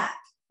flat back,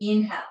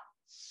 inhale.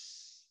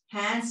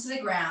 Hands to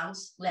the ground,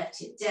 left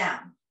hip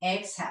down,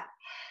 exhale.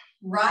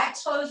 Right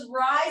toes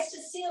rise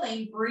to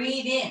ceiling,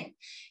 breathe in.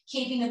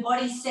 Keeping the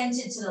body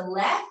centered to the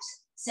left,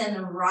 send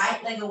the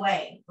right leg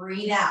away,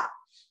 breathe out.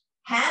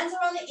 Hands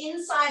are on the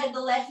inside of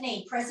the left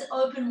knee. Press it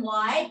open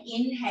wide,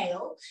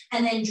 inhale,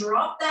 and then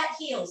drop that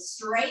heel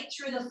straight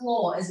through the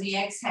floor as we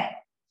exhale.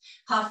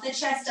 Puff the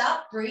chest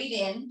up, breathe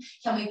in.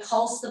 Can we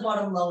pulse the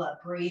bottom lower?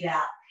 Breathe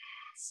out.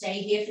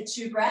 Stay here for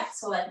 2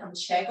 breaths while I come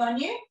check on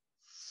you.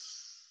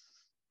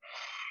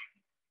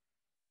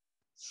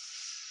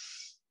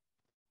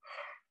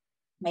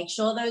 Make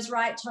sure those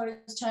right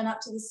toes turn up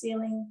to the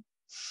ceiling.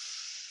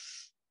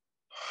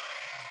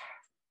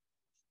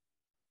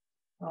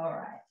 All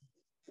right.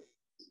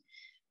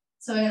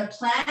 So we're going to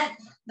plant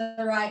the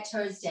right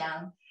toes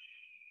down,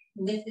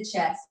 lift the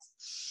chest,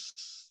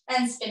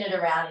 and spin it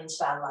around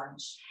into our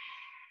lunge.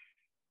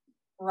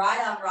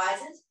 Right arm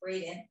rises,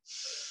 breathe in.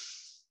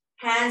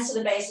 Hands to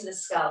the base of the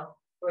skull,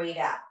 breathe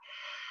out.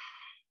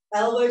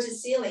 Elbow to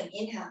ceiling,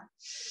 inhale.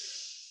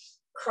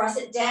 Cross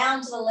it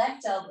down to the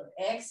left elbow,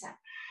 exhale.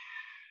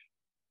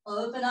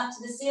 Open up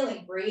to the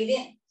ceiling, breathe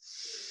in.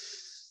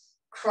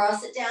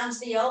 Cross it down to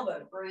the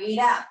elbow, breathe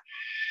out.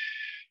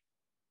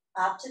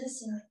 Up to the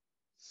ceiling.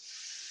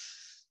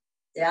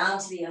 Down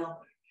to the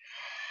elbow.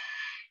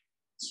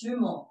 2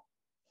 more.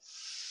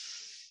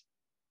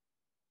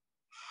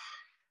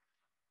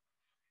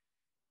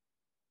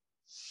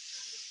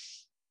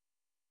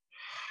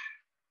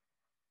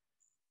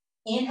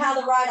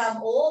 Inhale the right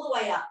arm all the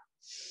way up.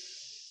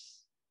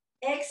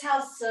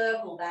 Exhale,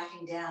 circle,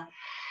 backing down.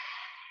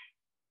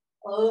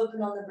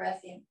 Open on the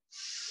breath in.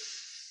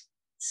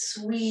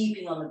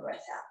 Sweeping on the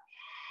breath out.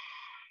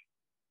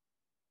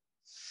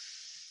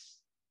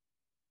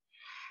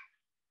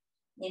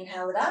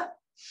 Inhale it up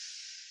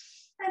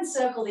and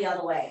circle the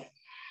other way.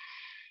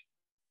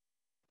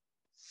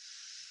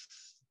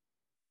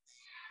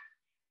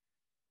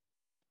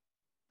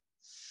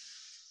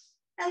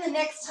 And the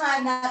next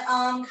time that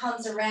arm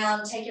comes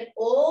around, take it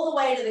all the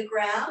way to the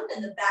ground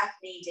and the back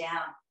knee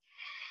down.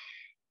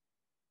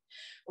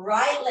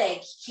 Right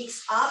leg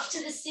kicks up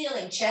to the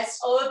ceiling,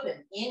 chest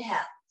open, inhale.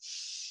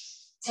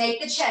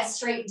 Take the chest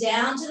straight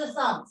down to the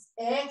thumbs,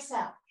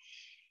 exhale.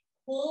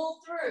 Pull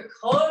through,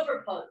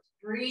 cobra pose,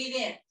 breathe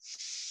in.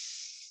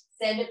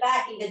 Send it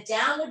back, either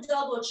downward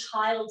dog or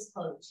child's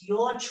pose,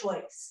 your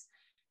choice.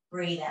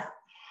 Breathe out.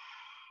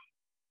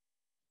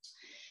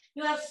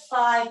 You have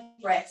 5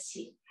 breaths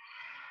here.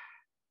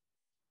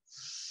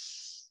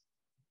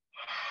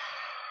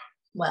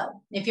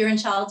 Well, if you're in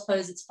child's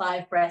pose, it's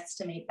 5 breaths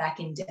to meet back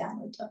in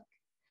downward dog.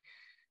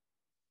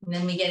 And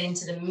then we get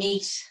into the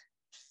meat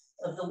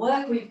of the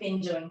work we've been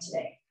doing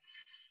today.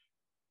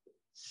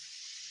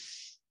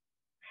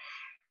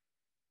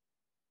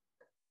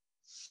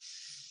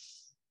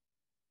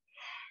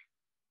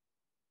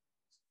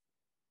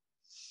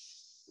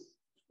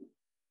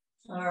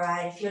 All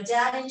right, if you're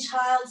down in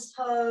child's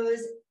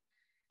pose,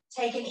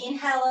 take an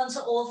inhale onto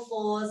all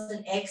fours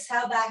and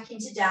exhale back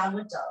into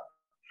downward dog.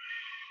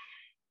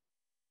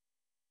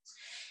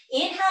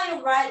 Inhale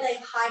your right leg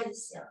high to the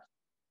ceiling.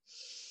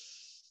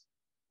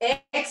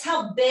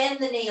 Exhale, bend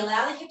the knee,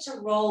 allow the hip to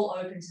roll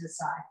open to the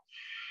side.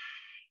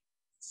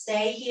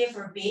 Stay here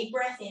for a big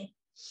breath in.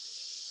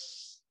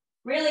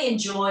 Really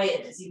enjoy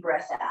it as you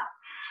breath out.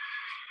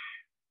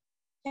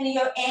 Can you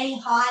go any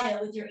higher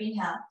with your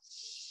inhale?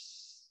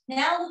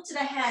 Now look to the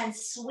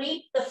hands,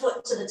 sweep the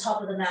foot to the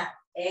top of the mat.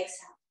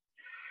 Exhale.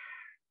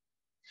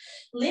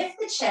 Lift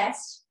the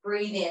chest,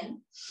 breathe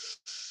in.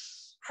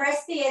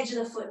 Press the edge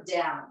of the foot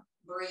down,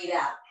 breathe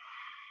out.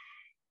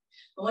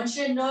 I want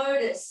you to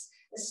notice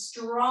a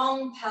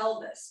strong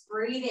pelvis.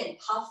 Breathe in,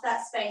 puff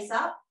that space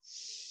up.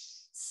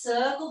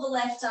 Circle the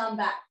left arm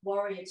back,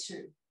 warrior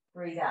two.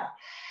 Breathe out.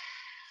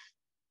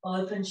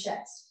 Open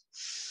chest.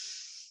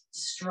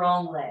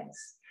 Strong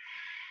legs.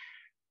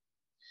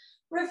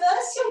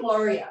 Reverse your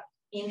warrior.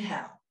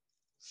 Inhale.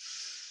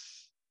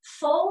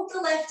 Fold the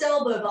left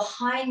elbow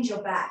behind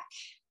your back.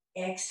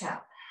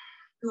 Exhale.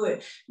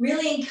 Good.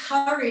 Really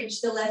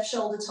encourage the left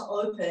shoulder to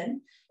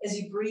open as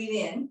you breathe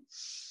in.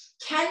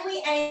 Can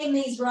we aim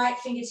these right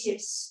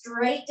fingertips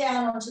straight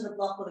down onto the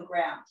block or the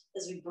ground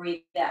as we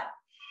breathe out?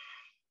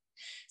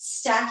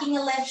 Stacking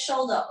the left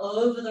shoulder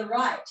over the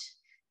right.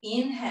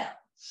 Inhale.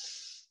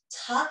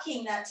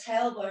 Tucking that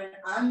tailbone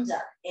under.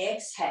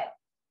 Exhale.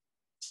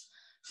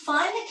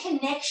 Find the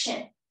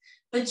connection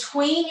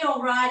between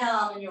your right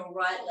arm and your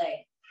right leg.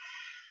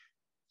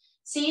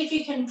 See if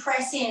you can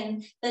press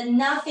in that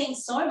nothing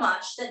so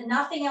much that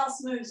nothing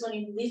else moves when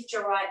you lift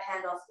your right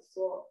hand off the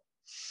floor.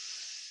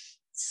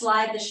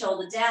 Slide the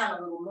shoulder down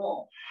a little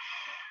more.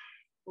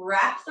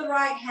 Wrap the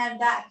right hand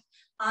back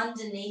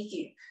underneath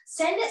you.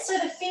 Send it so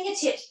the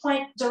fingertips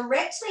point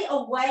directly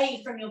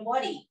away from your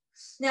body.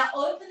 Now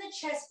open the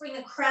chest, bring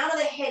the crown of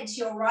the head to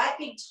your right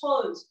big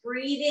toes.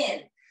 Breathe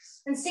in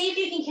and see if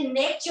you can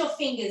connect your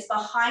fingers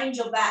behind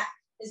your back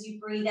as you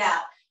breathe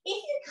out.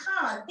 If you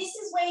can't, this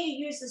is where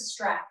you use the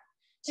strap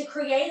to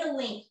create a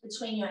link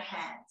between your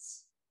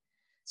hands.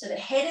 So the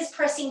head is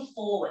pressing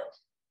forward.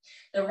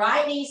 The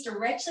right knee is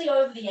directly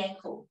over the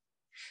ankle.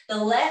 The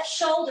left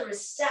shoulder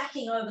is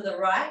stacking over the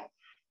right.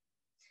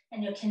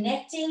 And you're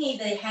connecting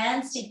either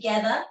hands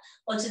together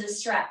or to the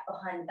strap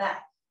behind the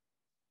back.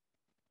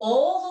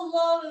 All the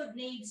load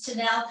needs to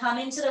now come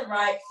into the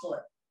right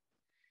foot.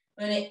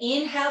 We're going to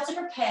inhale to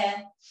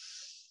prepare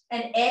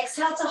and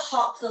exhale to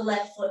hop the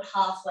left foot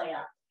halfway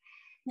up.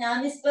 Now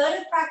in this bird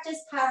of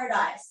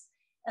paradise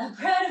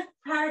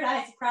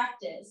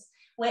practice,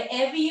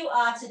 wherever you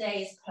are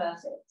today is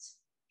perfect.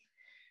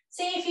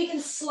 See if you can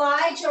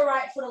slide your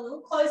right foot a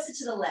little closer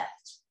to the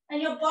left,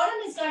 and your bottom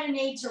is going to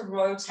need to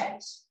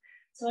rotate.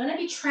 So we're going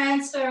to be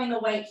transferring the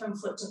weight from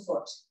foot to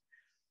foot.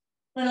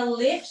 We're going to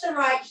lift the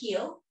right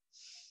heel,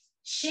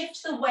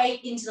 shift the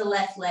weight into the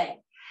left leg.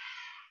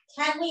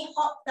 Can we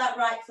hop that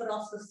right foot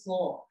off the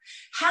floor?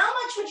 How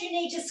much would you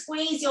need to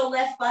squeeze your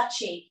left butt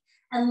cheek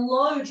and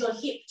load your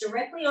hip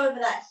directly over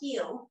that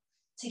heel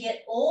to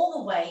get all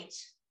the weight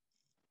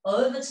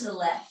over to the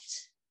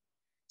left,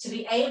 to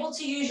be able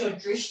to use your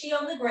drishti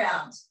on the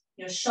ground,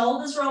 your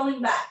shoulders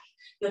rolling back,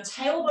 your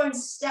tailbone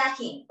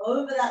stacking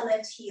over that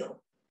left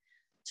heel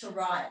to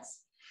rise.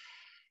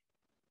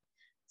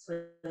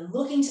 So we're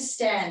looking to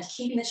stand,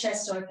 keeping the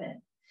chest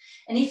open.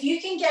 And if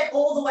you can get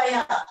all the way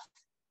up,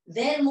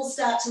 then we'll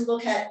start to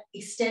look at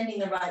extending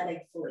the right leg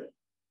fully.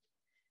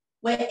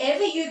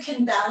 Wherever you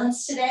can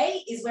balance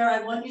today is where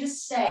I want you to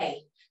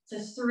stay for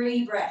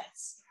 3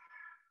 breaths.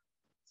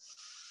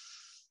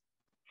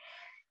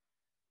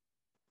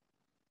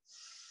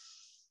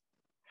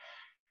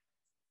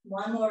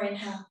 One more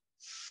inhale.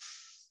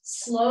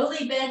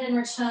 Slowly bend and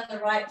return the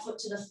right foot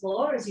to the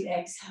floor as you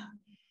exhale.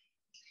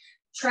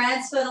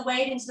 Transfer the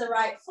weight into the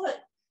right foot.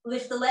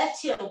 Lift the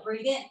left heel,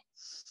 breathe in.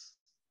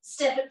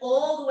 Step it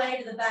all the way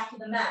to the back of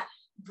the mat.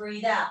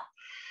 Breathe out.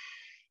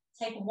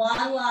 Take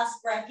one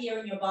last breath here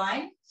in your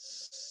bind.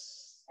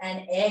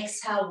 And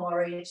exhale,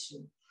 warrior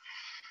two.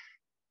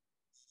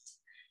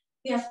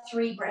 We have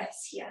 3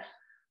 breaths here.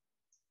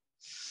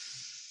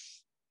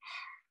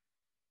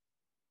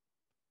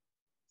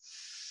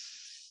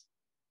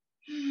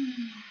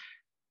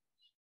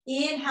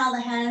 Inhale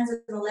the hands of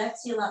the left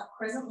heel up,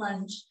 crescent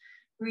lunge.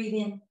 Breathe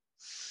in.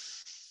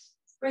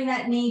 Bring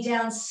that knee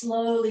down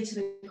slowly to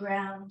the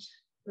ground.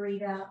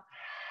 Breathe out.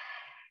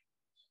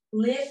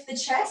 Lift the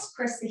chest,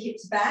 press the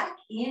hips back.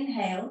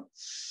 Inhale.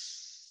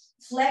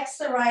 Flex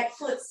the right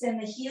foot,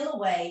 send the heel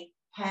away,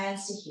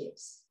 hands to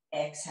hips.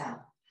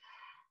 Exhale.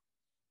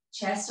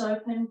 Chest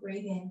open,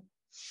 breathe in.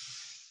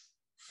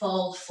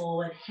 Fold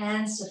forward,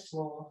 hands to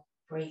floor.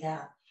 Breathe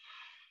out.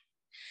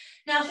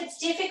 Now, if it's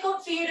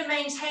difficult for you to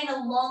maintain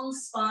a long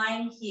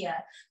spine here,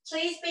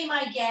 please be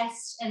my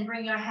guest and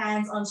bring your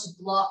hands onto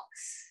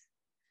blocks.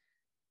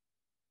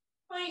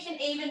 Or you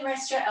can even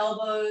rest your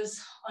elbows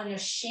on your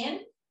shin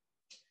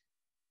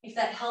if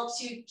that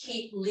helps you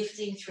keep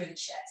lifting through the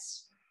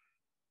chest.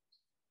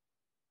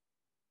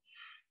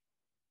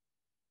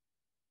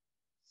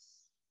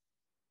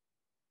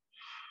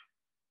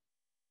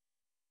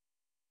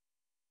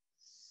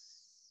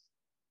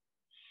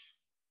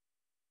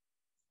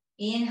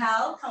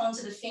 Inhale, come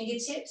onto the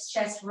fingertips,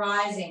 chest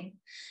rising.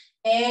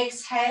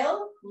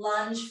 Exhale,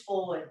 lunge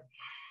forward.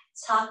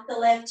 Tuck the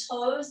left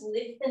toes,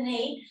 lift the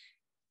knee.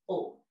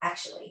 Oh,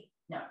 actually,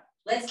 no.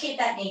 Let's keep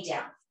that knee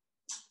down.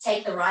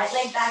 Take the right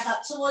leg back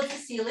up towards the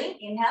ceiling.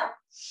 Inhale.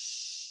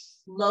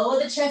 Lower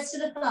the chest to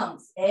the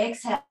thumbs.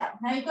 Exhale.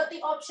 Now you've got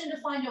the option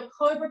to find your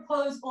cobra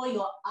pose or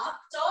your up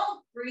dog.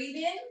 Breathe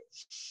in.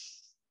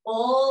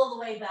 All the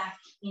way back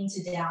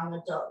into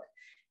downward dog.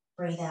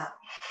 Breathe out.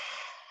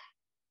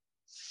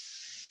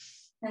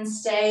 And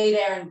stay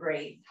there and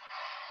breathe.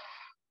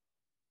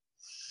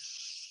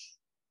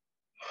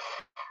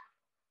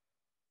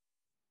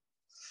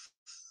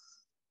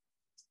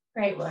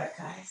 Great work,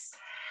 guys.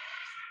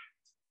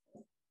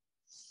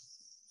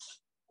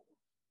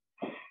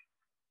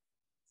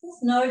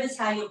 Just notice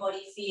how your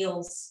body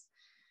feels.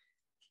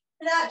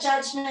 Without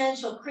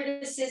judgment or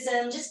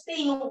criticism, just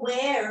being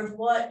aware of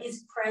what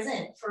is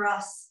present for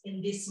us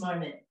in this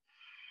moment.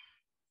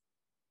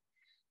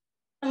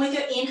 And with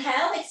your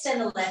inhale,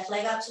 extend the left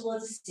leg up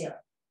towards the ceiling.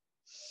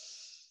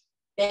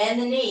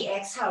 Bend the knee,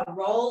 exhale,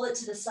 roll it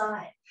to the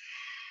side.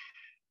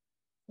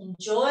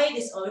 Enjoy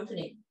this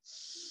opening.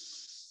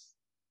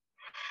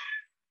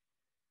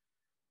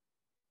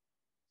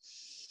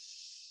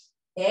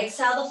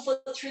 Exhale the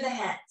foot through the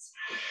hands.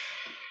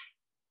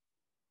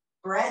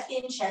 Breath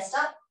in, chest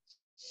up.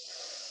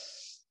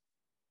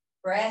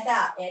 Breath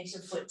out, edge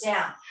of foot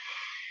down.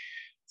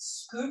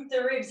 Scoop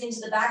the ribs into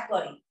the back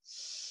body.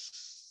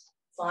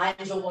 Find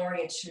your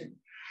warrior two.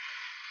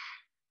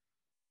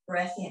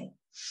 Breath in.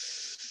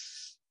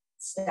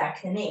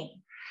 Stack the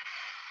knee.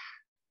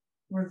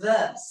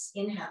 Reverse,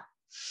 inhale.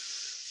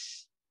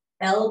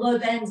 Elbow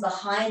bends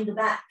behind the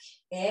back.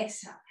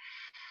 Exhale.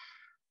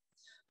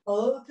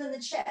 Open the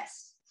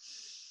chest.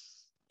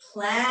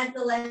 Plant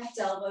the left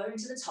elbow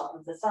into the top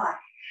of the thigh.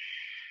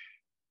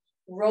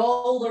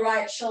 Roll the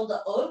right shoulder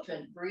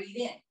open. Breathe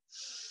in.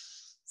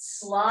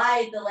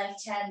 Slide the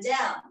left hand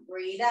down.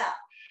 Breathe out.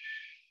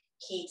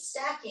 Keep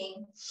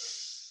stacking.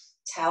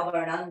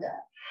 Tailbone under.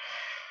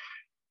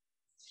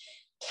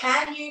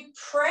 Can you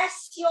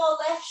press your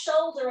left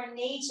shoulder and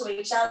knee to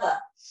each other?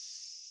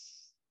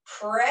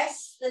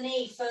 Press the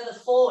knee further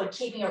forward,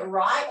 keeping it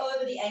right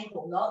over the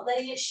ankle, not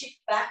letting it shift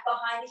back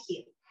behind the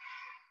heel.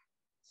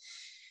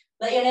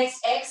 Let your next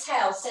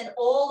exhale send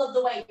all of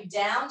the weight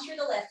down through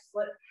the left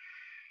foot.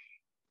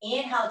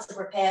 Inhale to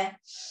prepare.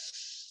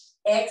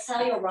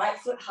 Exhale your right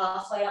foot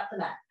halfway up the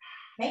mat.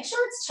 Make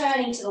sure it's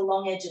turning to the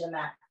long edge of the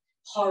mat,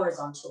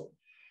 horizontal.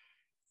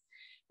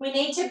 We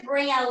need to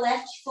bring our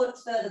left foot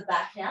further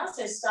back now.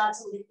 So start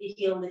to lift the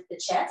heel, lift the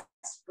chest.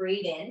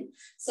 Breathe in.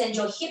 Send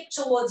your hip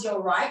towards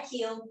your right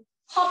heel,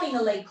 popping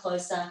the leg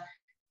closer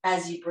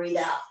as you breathe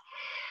out.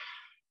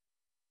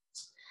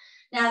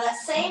 Now that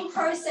same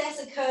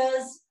process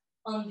occurs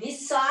on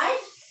this side,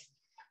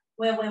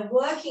 where we're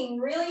working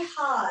really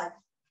hard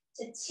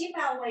to tip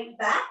our weight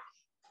back,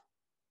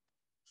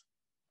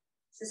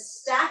 to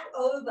stack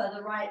over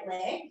the right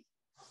leg,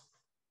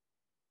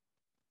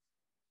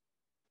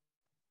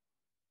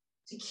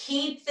 to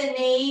keep the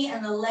knee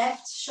and the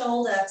left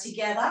shoulder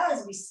together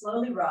as we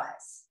slowly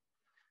rise.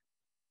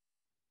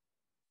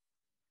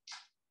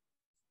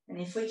 And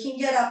if we can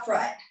get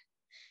upright,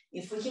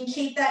 if we can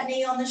keep that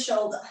knee on the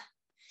shoulder,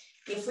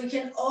 if we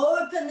can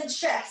open the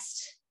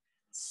chest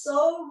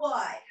so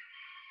wide,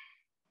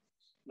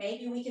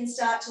 maybe we can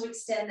start to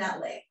extend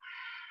that leg.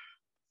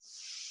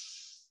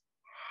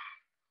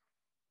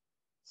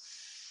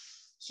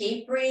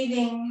 Keep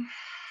breathing,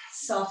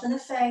 soften the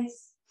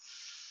face.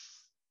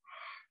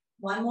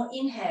 One more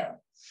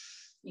inhale.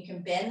 You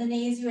can bend the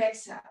knee as you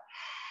exhale.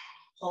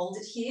 Hold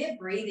it here,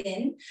 breathe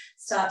in.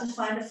 Start to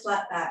find a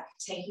flat back,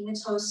 taking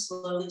the toes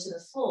slowly to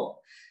the floor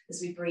as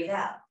we breathe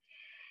out.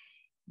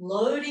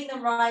 Loading the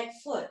right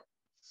foot.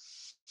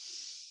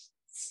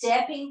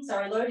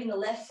 Loading the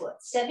left foot.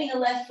 Stepping the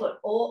left foot,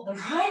 or the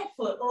right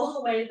foot all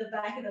the way to the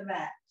back of the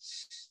mat.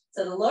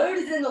 So the load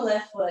is in the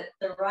left foot,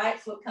 the right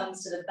foot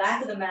comes to the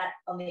back of the mat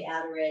on the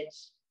outer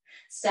edge.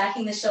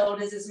 Stacking the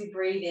shoulders as we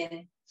breathe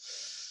in.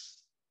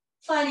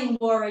 Finding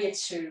warrior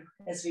two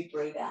as we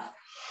breathe out.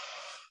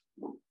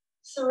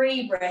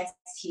 3 breaths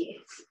here.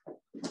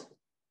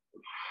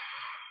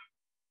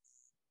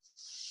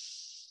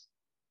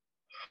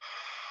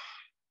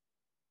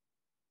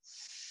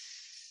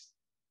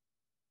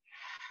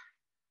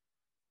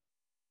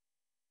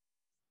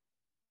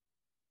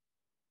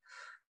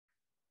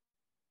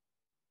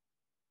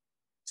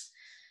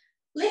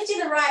 Lifting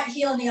the right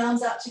heel and the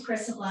arms up to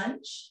crescent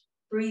lunge.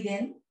 Breathe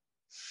in.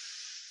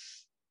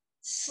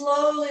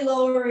 Slowly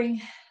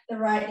lowering the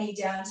right knee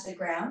down to the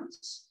ground.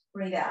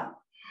 Breathe out.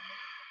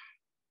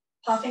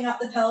 Puffing up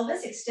the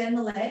pelvis, extend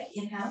the leg.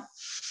 Inhale.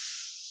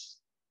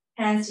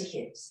 Hands to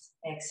hips.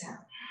 Exhale.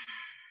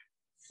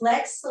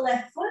 Flex the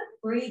left foot.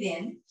 Breathe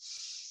in.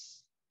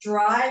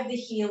 Drive the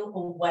heel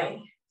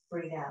away.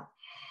 Breathe out.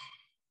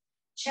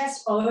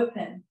 Chest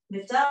open.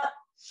 Lift up.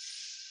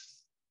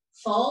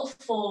 Fold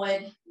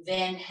forward,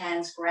 then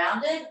hands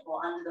grounded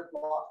or under the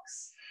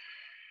blocks.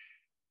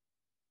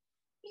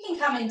 You can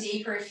come in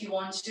deeper if you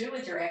want to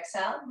with your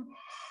exhale.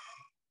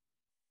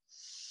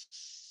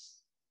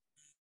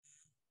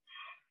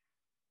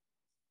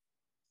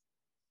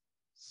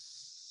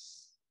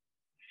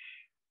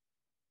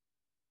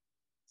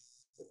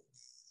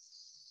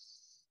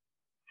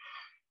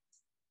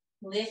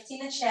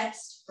 Lifting the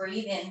chest,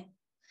 breathe in.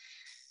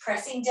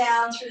 Pressing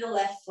down through the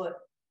left foot,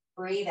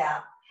 breathe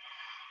out.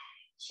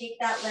 Kick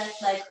that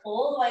left leg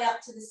all the way up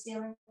to the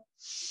ceiling.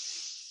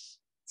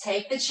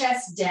 Take the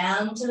chest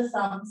down to the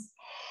thumbs.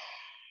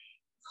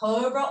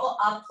 Cobra or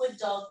upward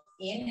dog,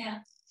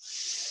 inhale.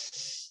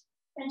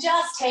 And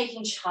just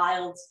taking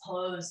child's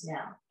pose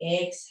now,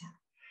 exhale.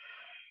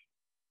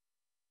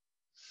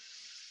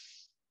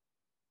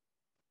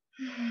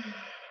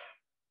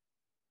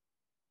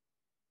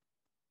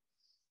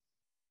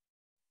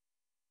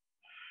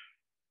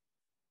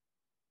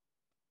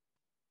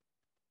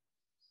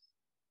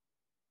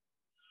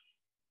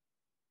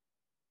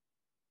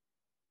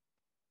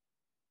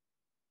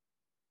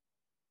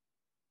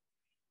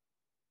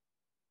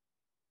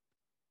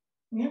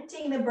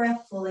 Emptying the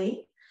breath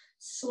fully,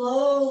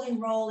 slowly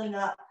rolling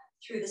up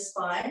through the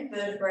spine,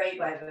 vertebrae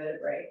by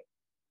vertebrae.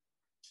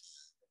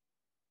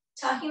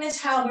 Tucking the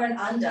tailbone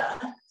under,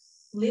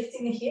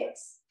 lifting the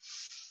hips.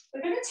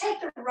 We're going to take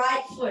the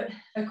right foot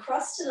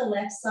across to the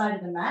left side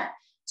of the mat,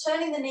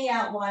 turning the knee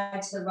out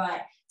wide to the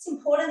right. It's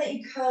important that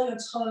you curl your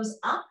toes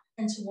up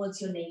and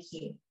towards your knee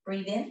here.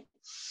 Breathe in.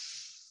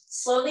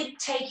 Slowly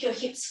take your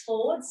hips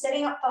forward,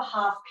 setting up for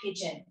half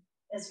pigeon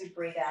as we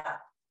breathe out.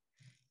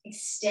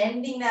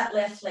 Extending that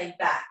left leg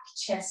back,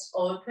 chest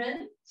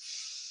open.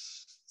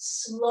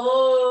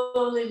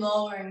 Slowly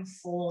lowering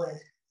forward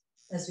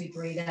as we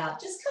breathe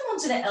out. Just come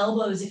onto the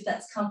elbows if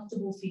that's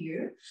comfortable for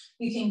you.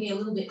 You can be a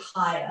little bit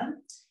higher.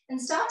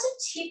 And start to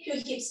tip your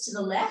hips to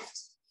the left,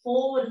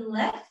 forward and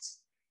left,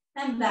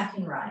 and back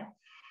and right.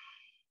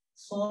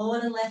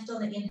 Forward and left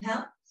on the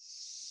inhale,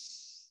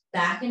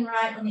 back and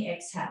right on the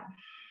exhale.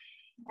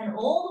 And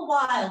all the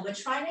while, we're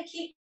trying to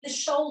keep the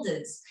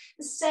shoulders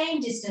the same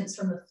distance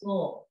from the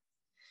floor.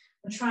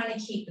 We're trying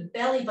to keep the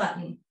belly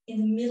button in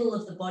the middle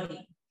of the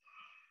body.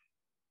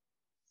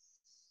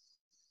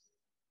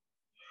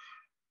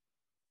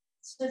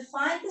 So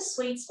find the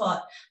sweet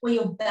spot where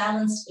you're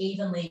balanced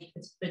evenly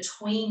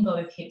between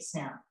both hips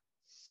now.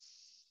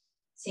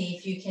 See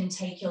if you can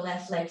take your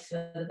left leg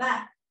further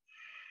back.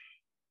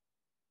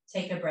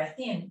 Take a breath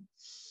in.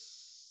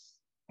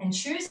 And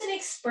choose an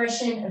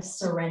expression of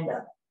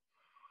surrender.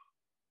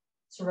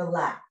 To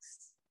relax.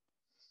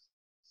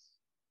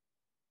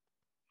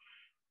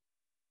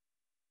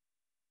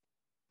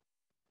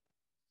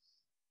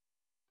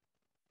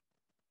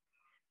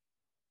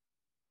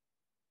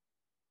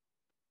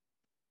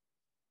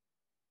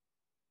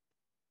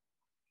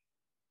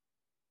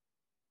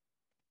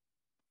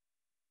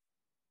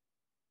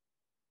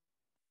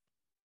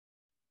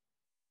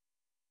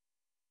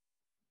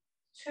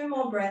 Two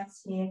more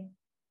breaths here.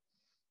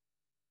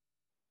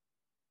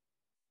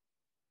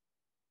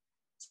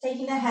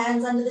 Taking the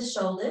hands under the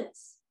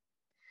shoulders.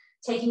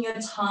 Taking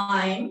your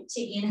time to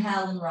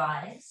inhale and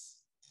rise.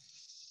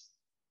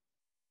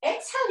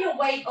 Exhale your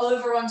weight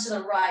over onto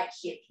the right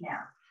hip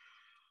now.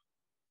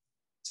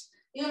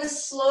 You're going to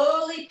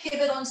slowly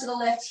pivot onto the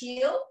left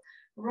heel,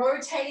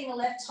 rotating the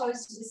left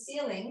toes to the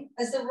ceiling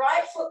as the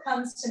right foot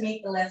comes to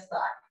meet the left thigh.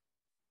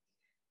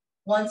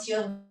 Once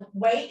your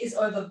weight is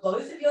over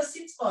both of your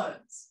sits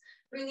bones,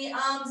 bring the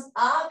arms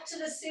up to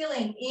the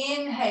ceiling.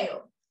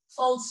 Inhale.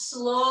 Fold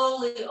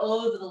slowly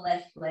over the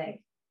left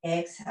leg.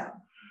 Exhale.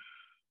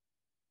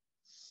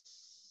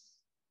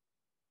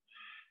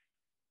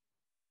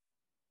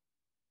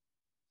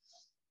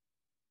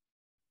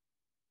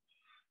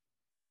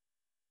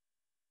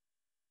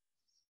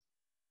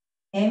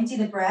 Empty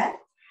the breath.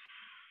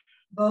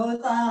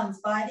 Both arms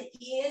by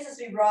the ears as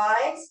we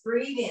rise.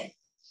 Breathe in.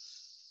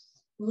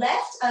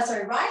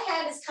 Right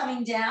hand is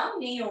coming down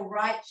near your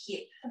right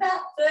hip,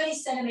 about 30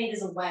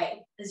 centimeters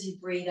away as you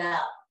breathe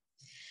out.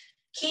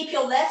 Keep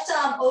your left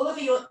arm over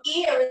your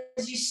ear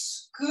as you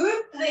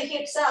scoop the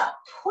hips up,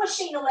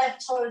 pushing the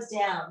left toes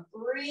down.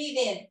 Breathe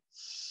in.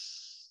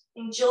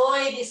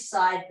 Enjoy this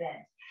side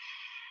bend.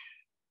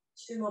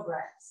 Two more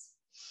breaths.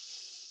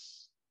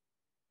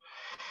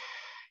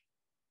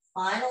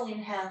 Final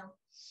inhale.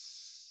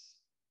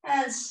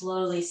 And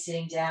slowly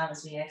sitting down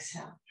as we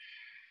exhale.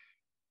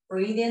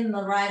 Breathe in,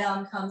 the right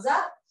arm comes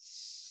up.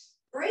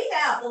 Breathe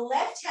out, the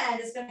left hand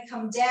is going to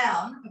come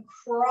down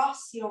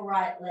across your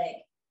right leg.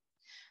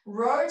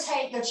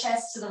 Rotate your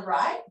chest to the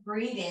right,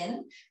 breathe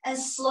in, and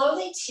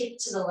slowly tip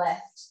to the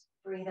left.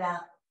 Breathe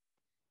out.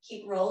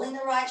 Keep rolling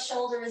the right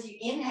shoulder as you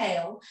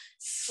inhale,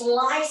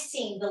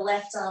 slicing the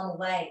left arm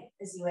away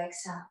as you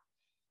exhale.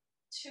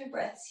 Two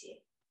breaths here.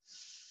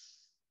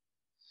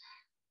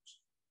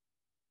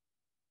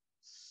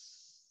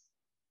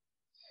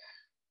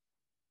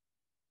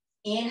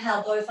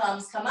 Inhale, both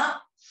arms come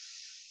up.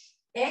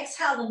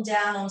 Exhale them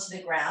down onto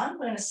the ground.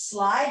 We're going to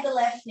slide the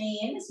left knee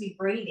in as we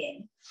breathe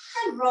in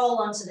and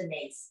roll onto the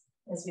knees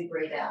as we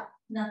breathe out.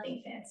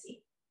 Nothing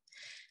fancy.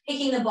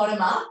 Picking the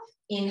bottom up,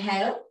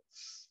 inhale.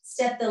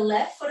 Step the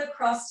left foot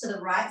across to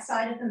the right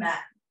side of the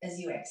mat as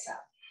you exhale.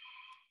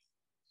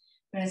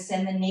 We're going to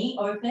send the knee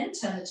open,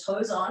 turn the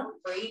toes on,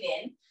 breathe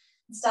in,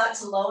 and start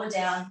to lower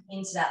down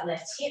into that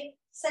left hip,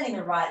 sending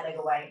the right leg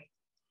away.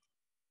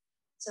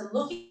 So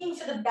looking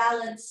for the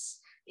balance,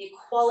 the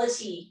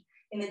equality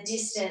in the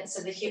distance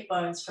of the hip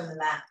bones from the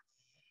mat.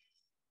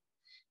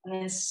 And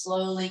then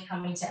slowly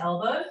coming to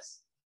elbows.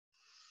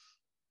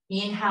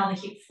 Inhale the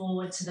hip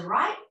forward to the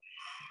right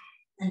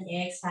and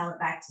exhale it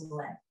back to the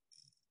left.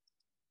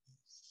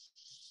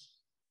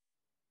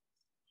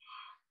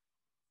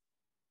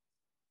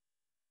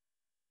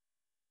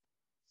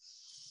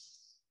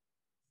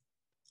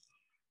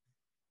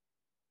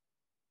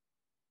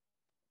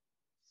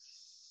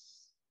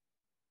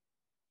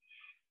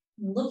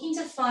 Looking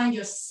to find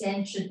your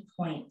centered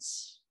point,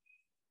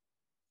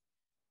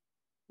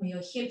 where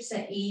your hips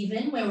are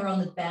even, where we're on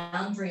the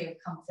boundary of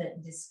comfort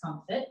and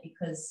discomfort,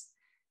 because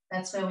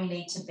that's where we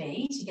need to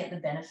be to get the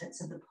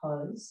benefits of the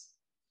pose.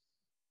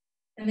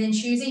 And then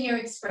choosing your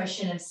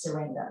expression of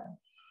surrender.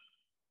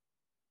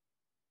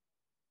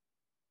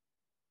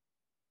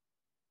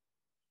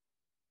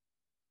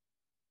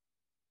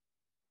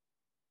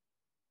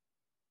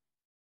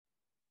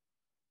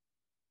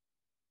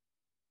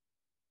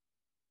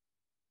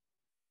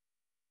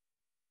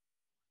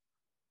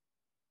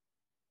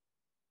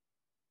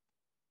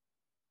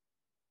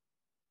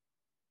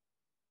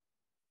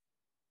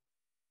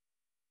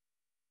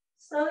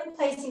 Slowly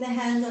placing the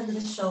hands under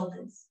the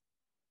shoulders.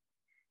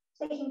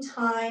 Taking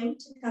time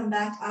to come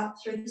back up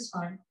through the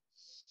spine.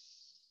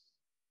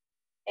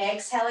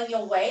 Exhaling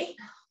your weight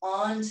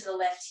onto the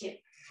left hip.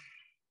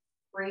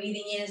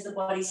 Breathing in as the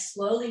body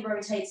slowly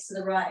rotates to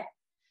the right.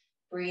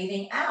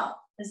 Breathing out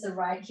as the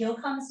right heel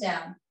comes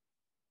down.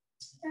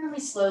 And we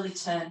slowly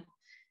turn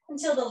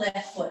until the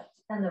left foot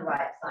and the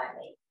right thigh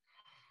meet.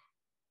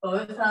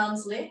 Both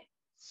arms lift.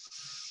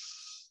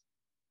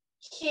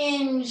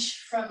 Hinge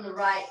from the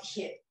right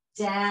hip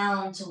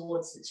down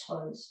towards the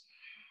toes.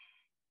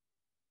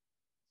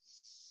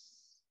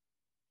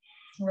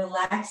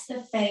 Relax the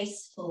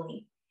face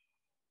fully.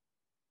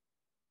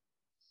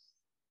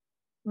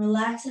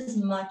 Relax as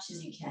much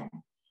as you can.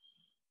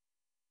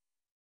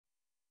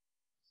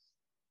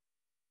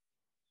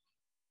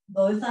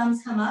 Both arms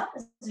come up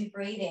as we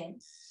breathe in.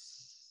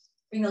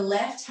 Bring the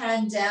left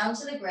hand down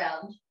to the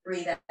ground.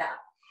 Breathe out.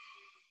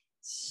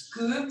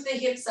 Scoop the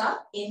hips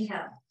up.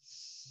 Inhale.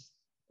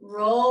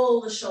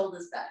 Roll the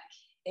shoulders back.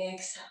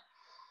 Exhale.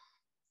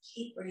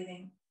 Keep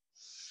breathing.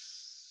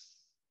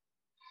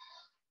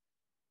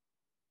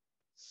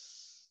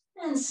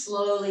 And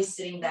slowly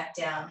sitting back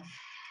down.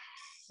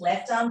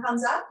 Left arm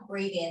comes up,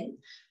 breathe in.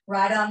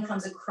 Right arm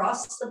comes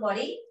across the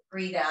body,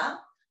 breathe out.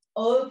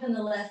 Open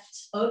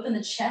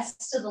the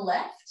chest to the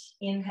left,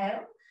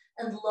 inhale,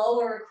 and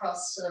lower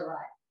across to the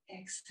right,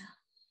 exhale.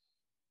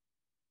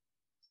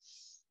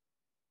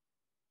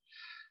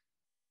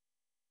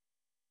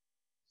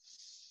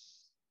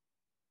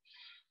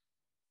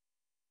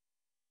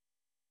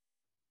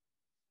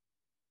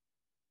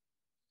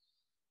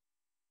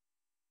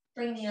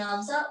 Bring the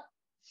arms up,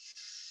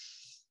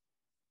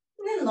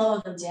 and then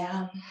lower them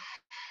down.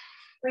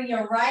 Bring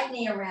your right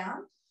knee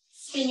around.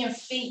 Spin your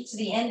feet to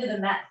the end of the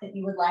mat that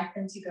you would like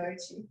them to go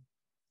to.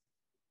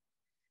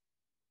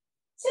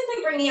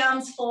 Simply bring the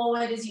arms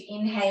forward as you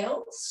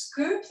inhale.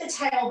 Scoop the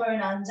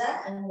tailbone under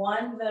and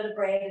one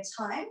vertebrae at a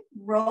time.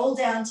 Roll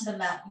down to the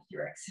mat with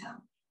your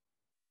exhale.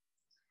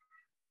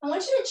 I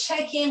want you to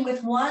check in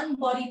with one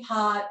body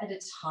part at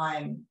a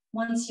time.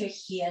 Once you're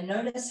here,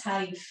 notice how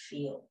you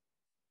feel.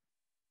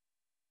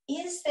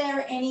 Is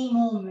there any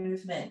more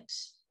movement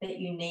that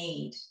you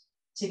need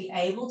to be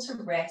able to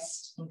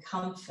rest in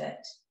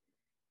comfort,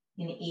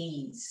 in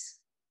ease,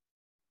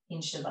 in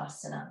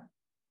Shavasana?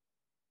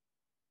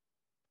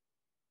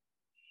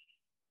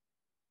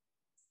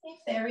 If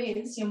there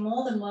is, you're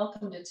more than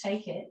welcome to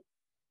take it.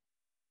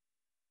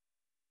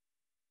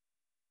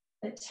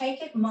 But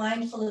take it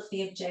mindful of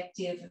the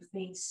objective of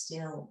being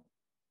still.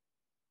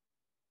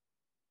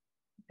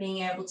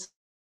 Being able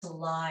to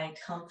lie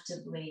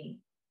comfortably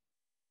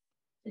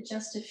for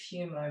just a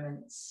few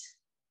moments,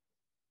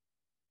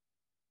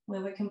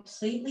 where we're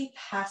completely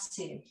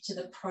passive to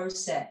the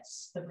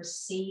process of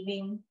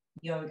receiving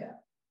yoga.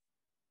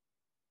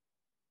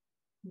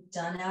 We've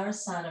done our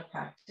asana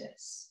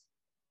practice.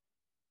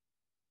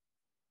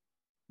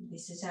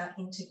 This is our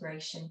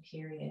integration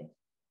period.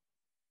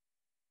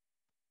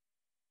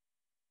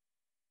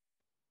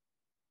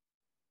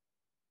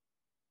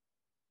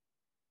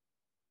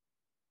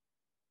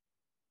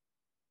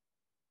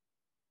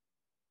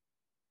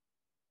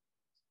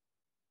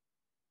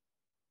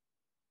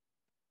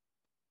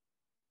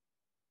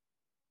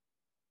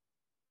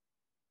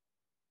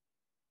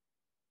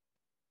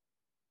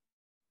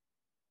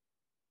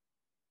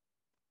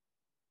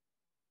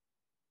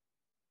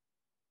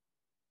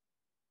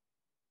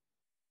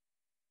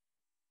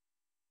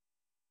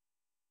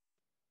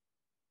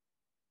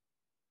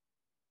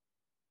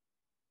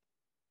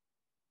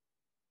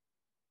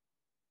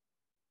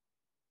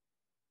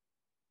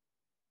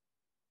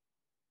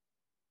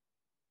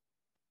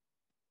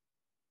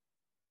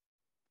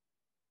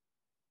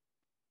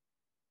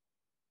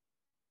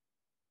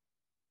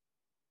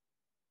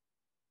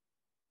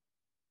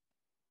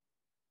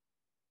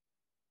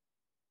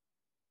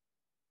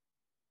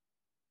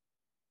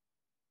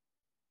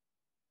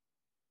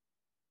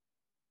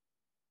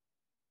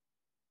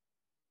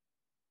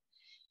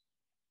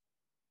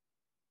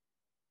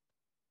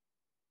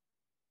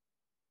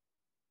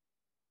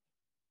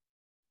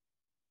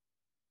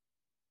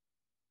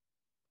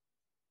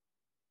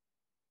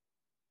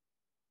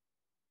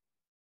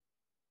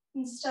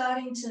 And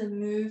starting to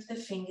move the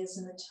fingers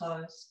and the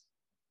toes.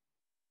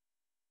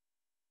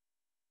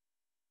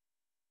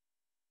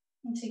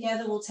 And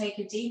together we'll take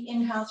a deep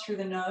inhale through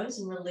the nose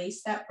and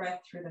release that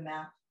breath through the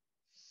mouth.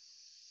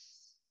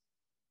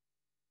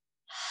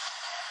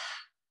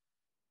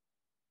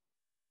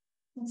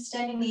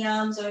 Extending the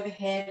arms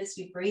overhead as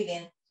we breathe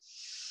in.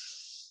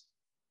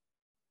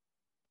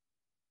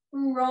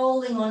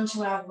 Rolling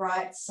onto our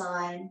right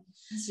side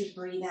as we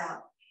breathe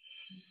out.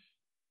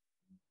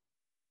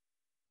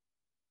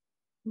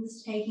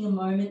 Just taking a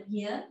moment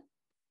here.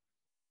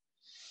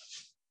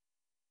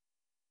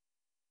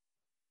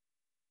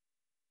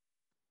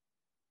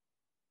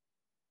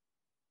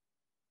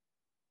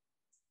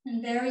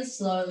 And very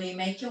slowly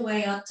make your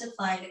way up to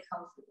find a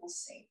comfortable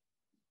seat.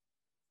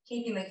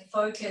 Keeping the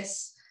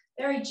focus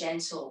very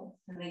gentle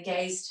and the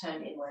gaze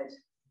turned inward.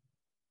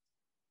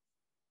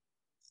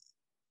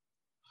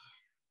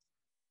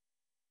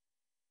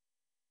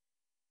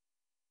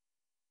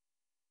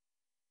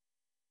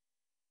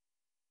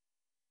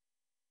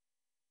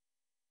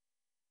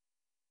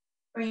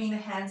 Bringing the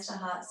hands to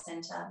heart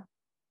center.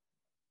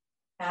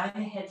 Bowing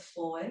the head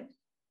forward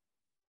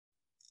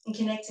and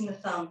connecting the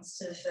thumbs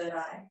to the third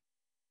eye.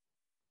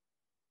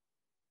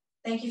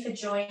 Thank you for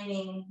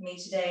joining me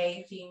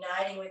today, for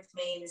uniting with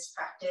me in this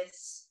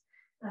practice.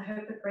 I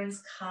hope it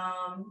brings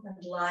calm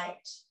and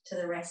light to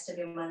the rest of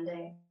your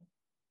Monday.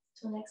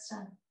 Till next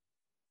time.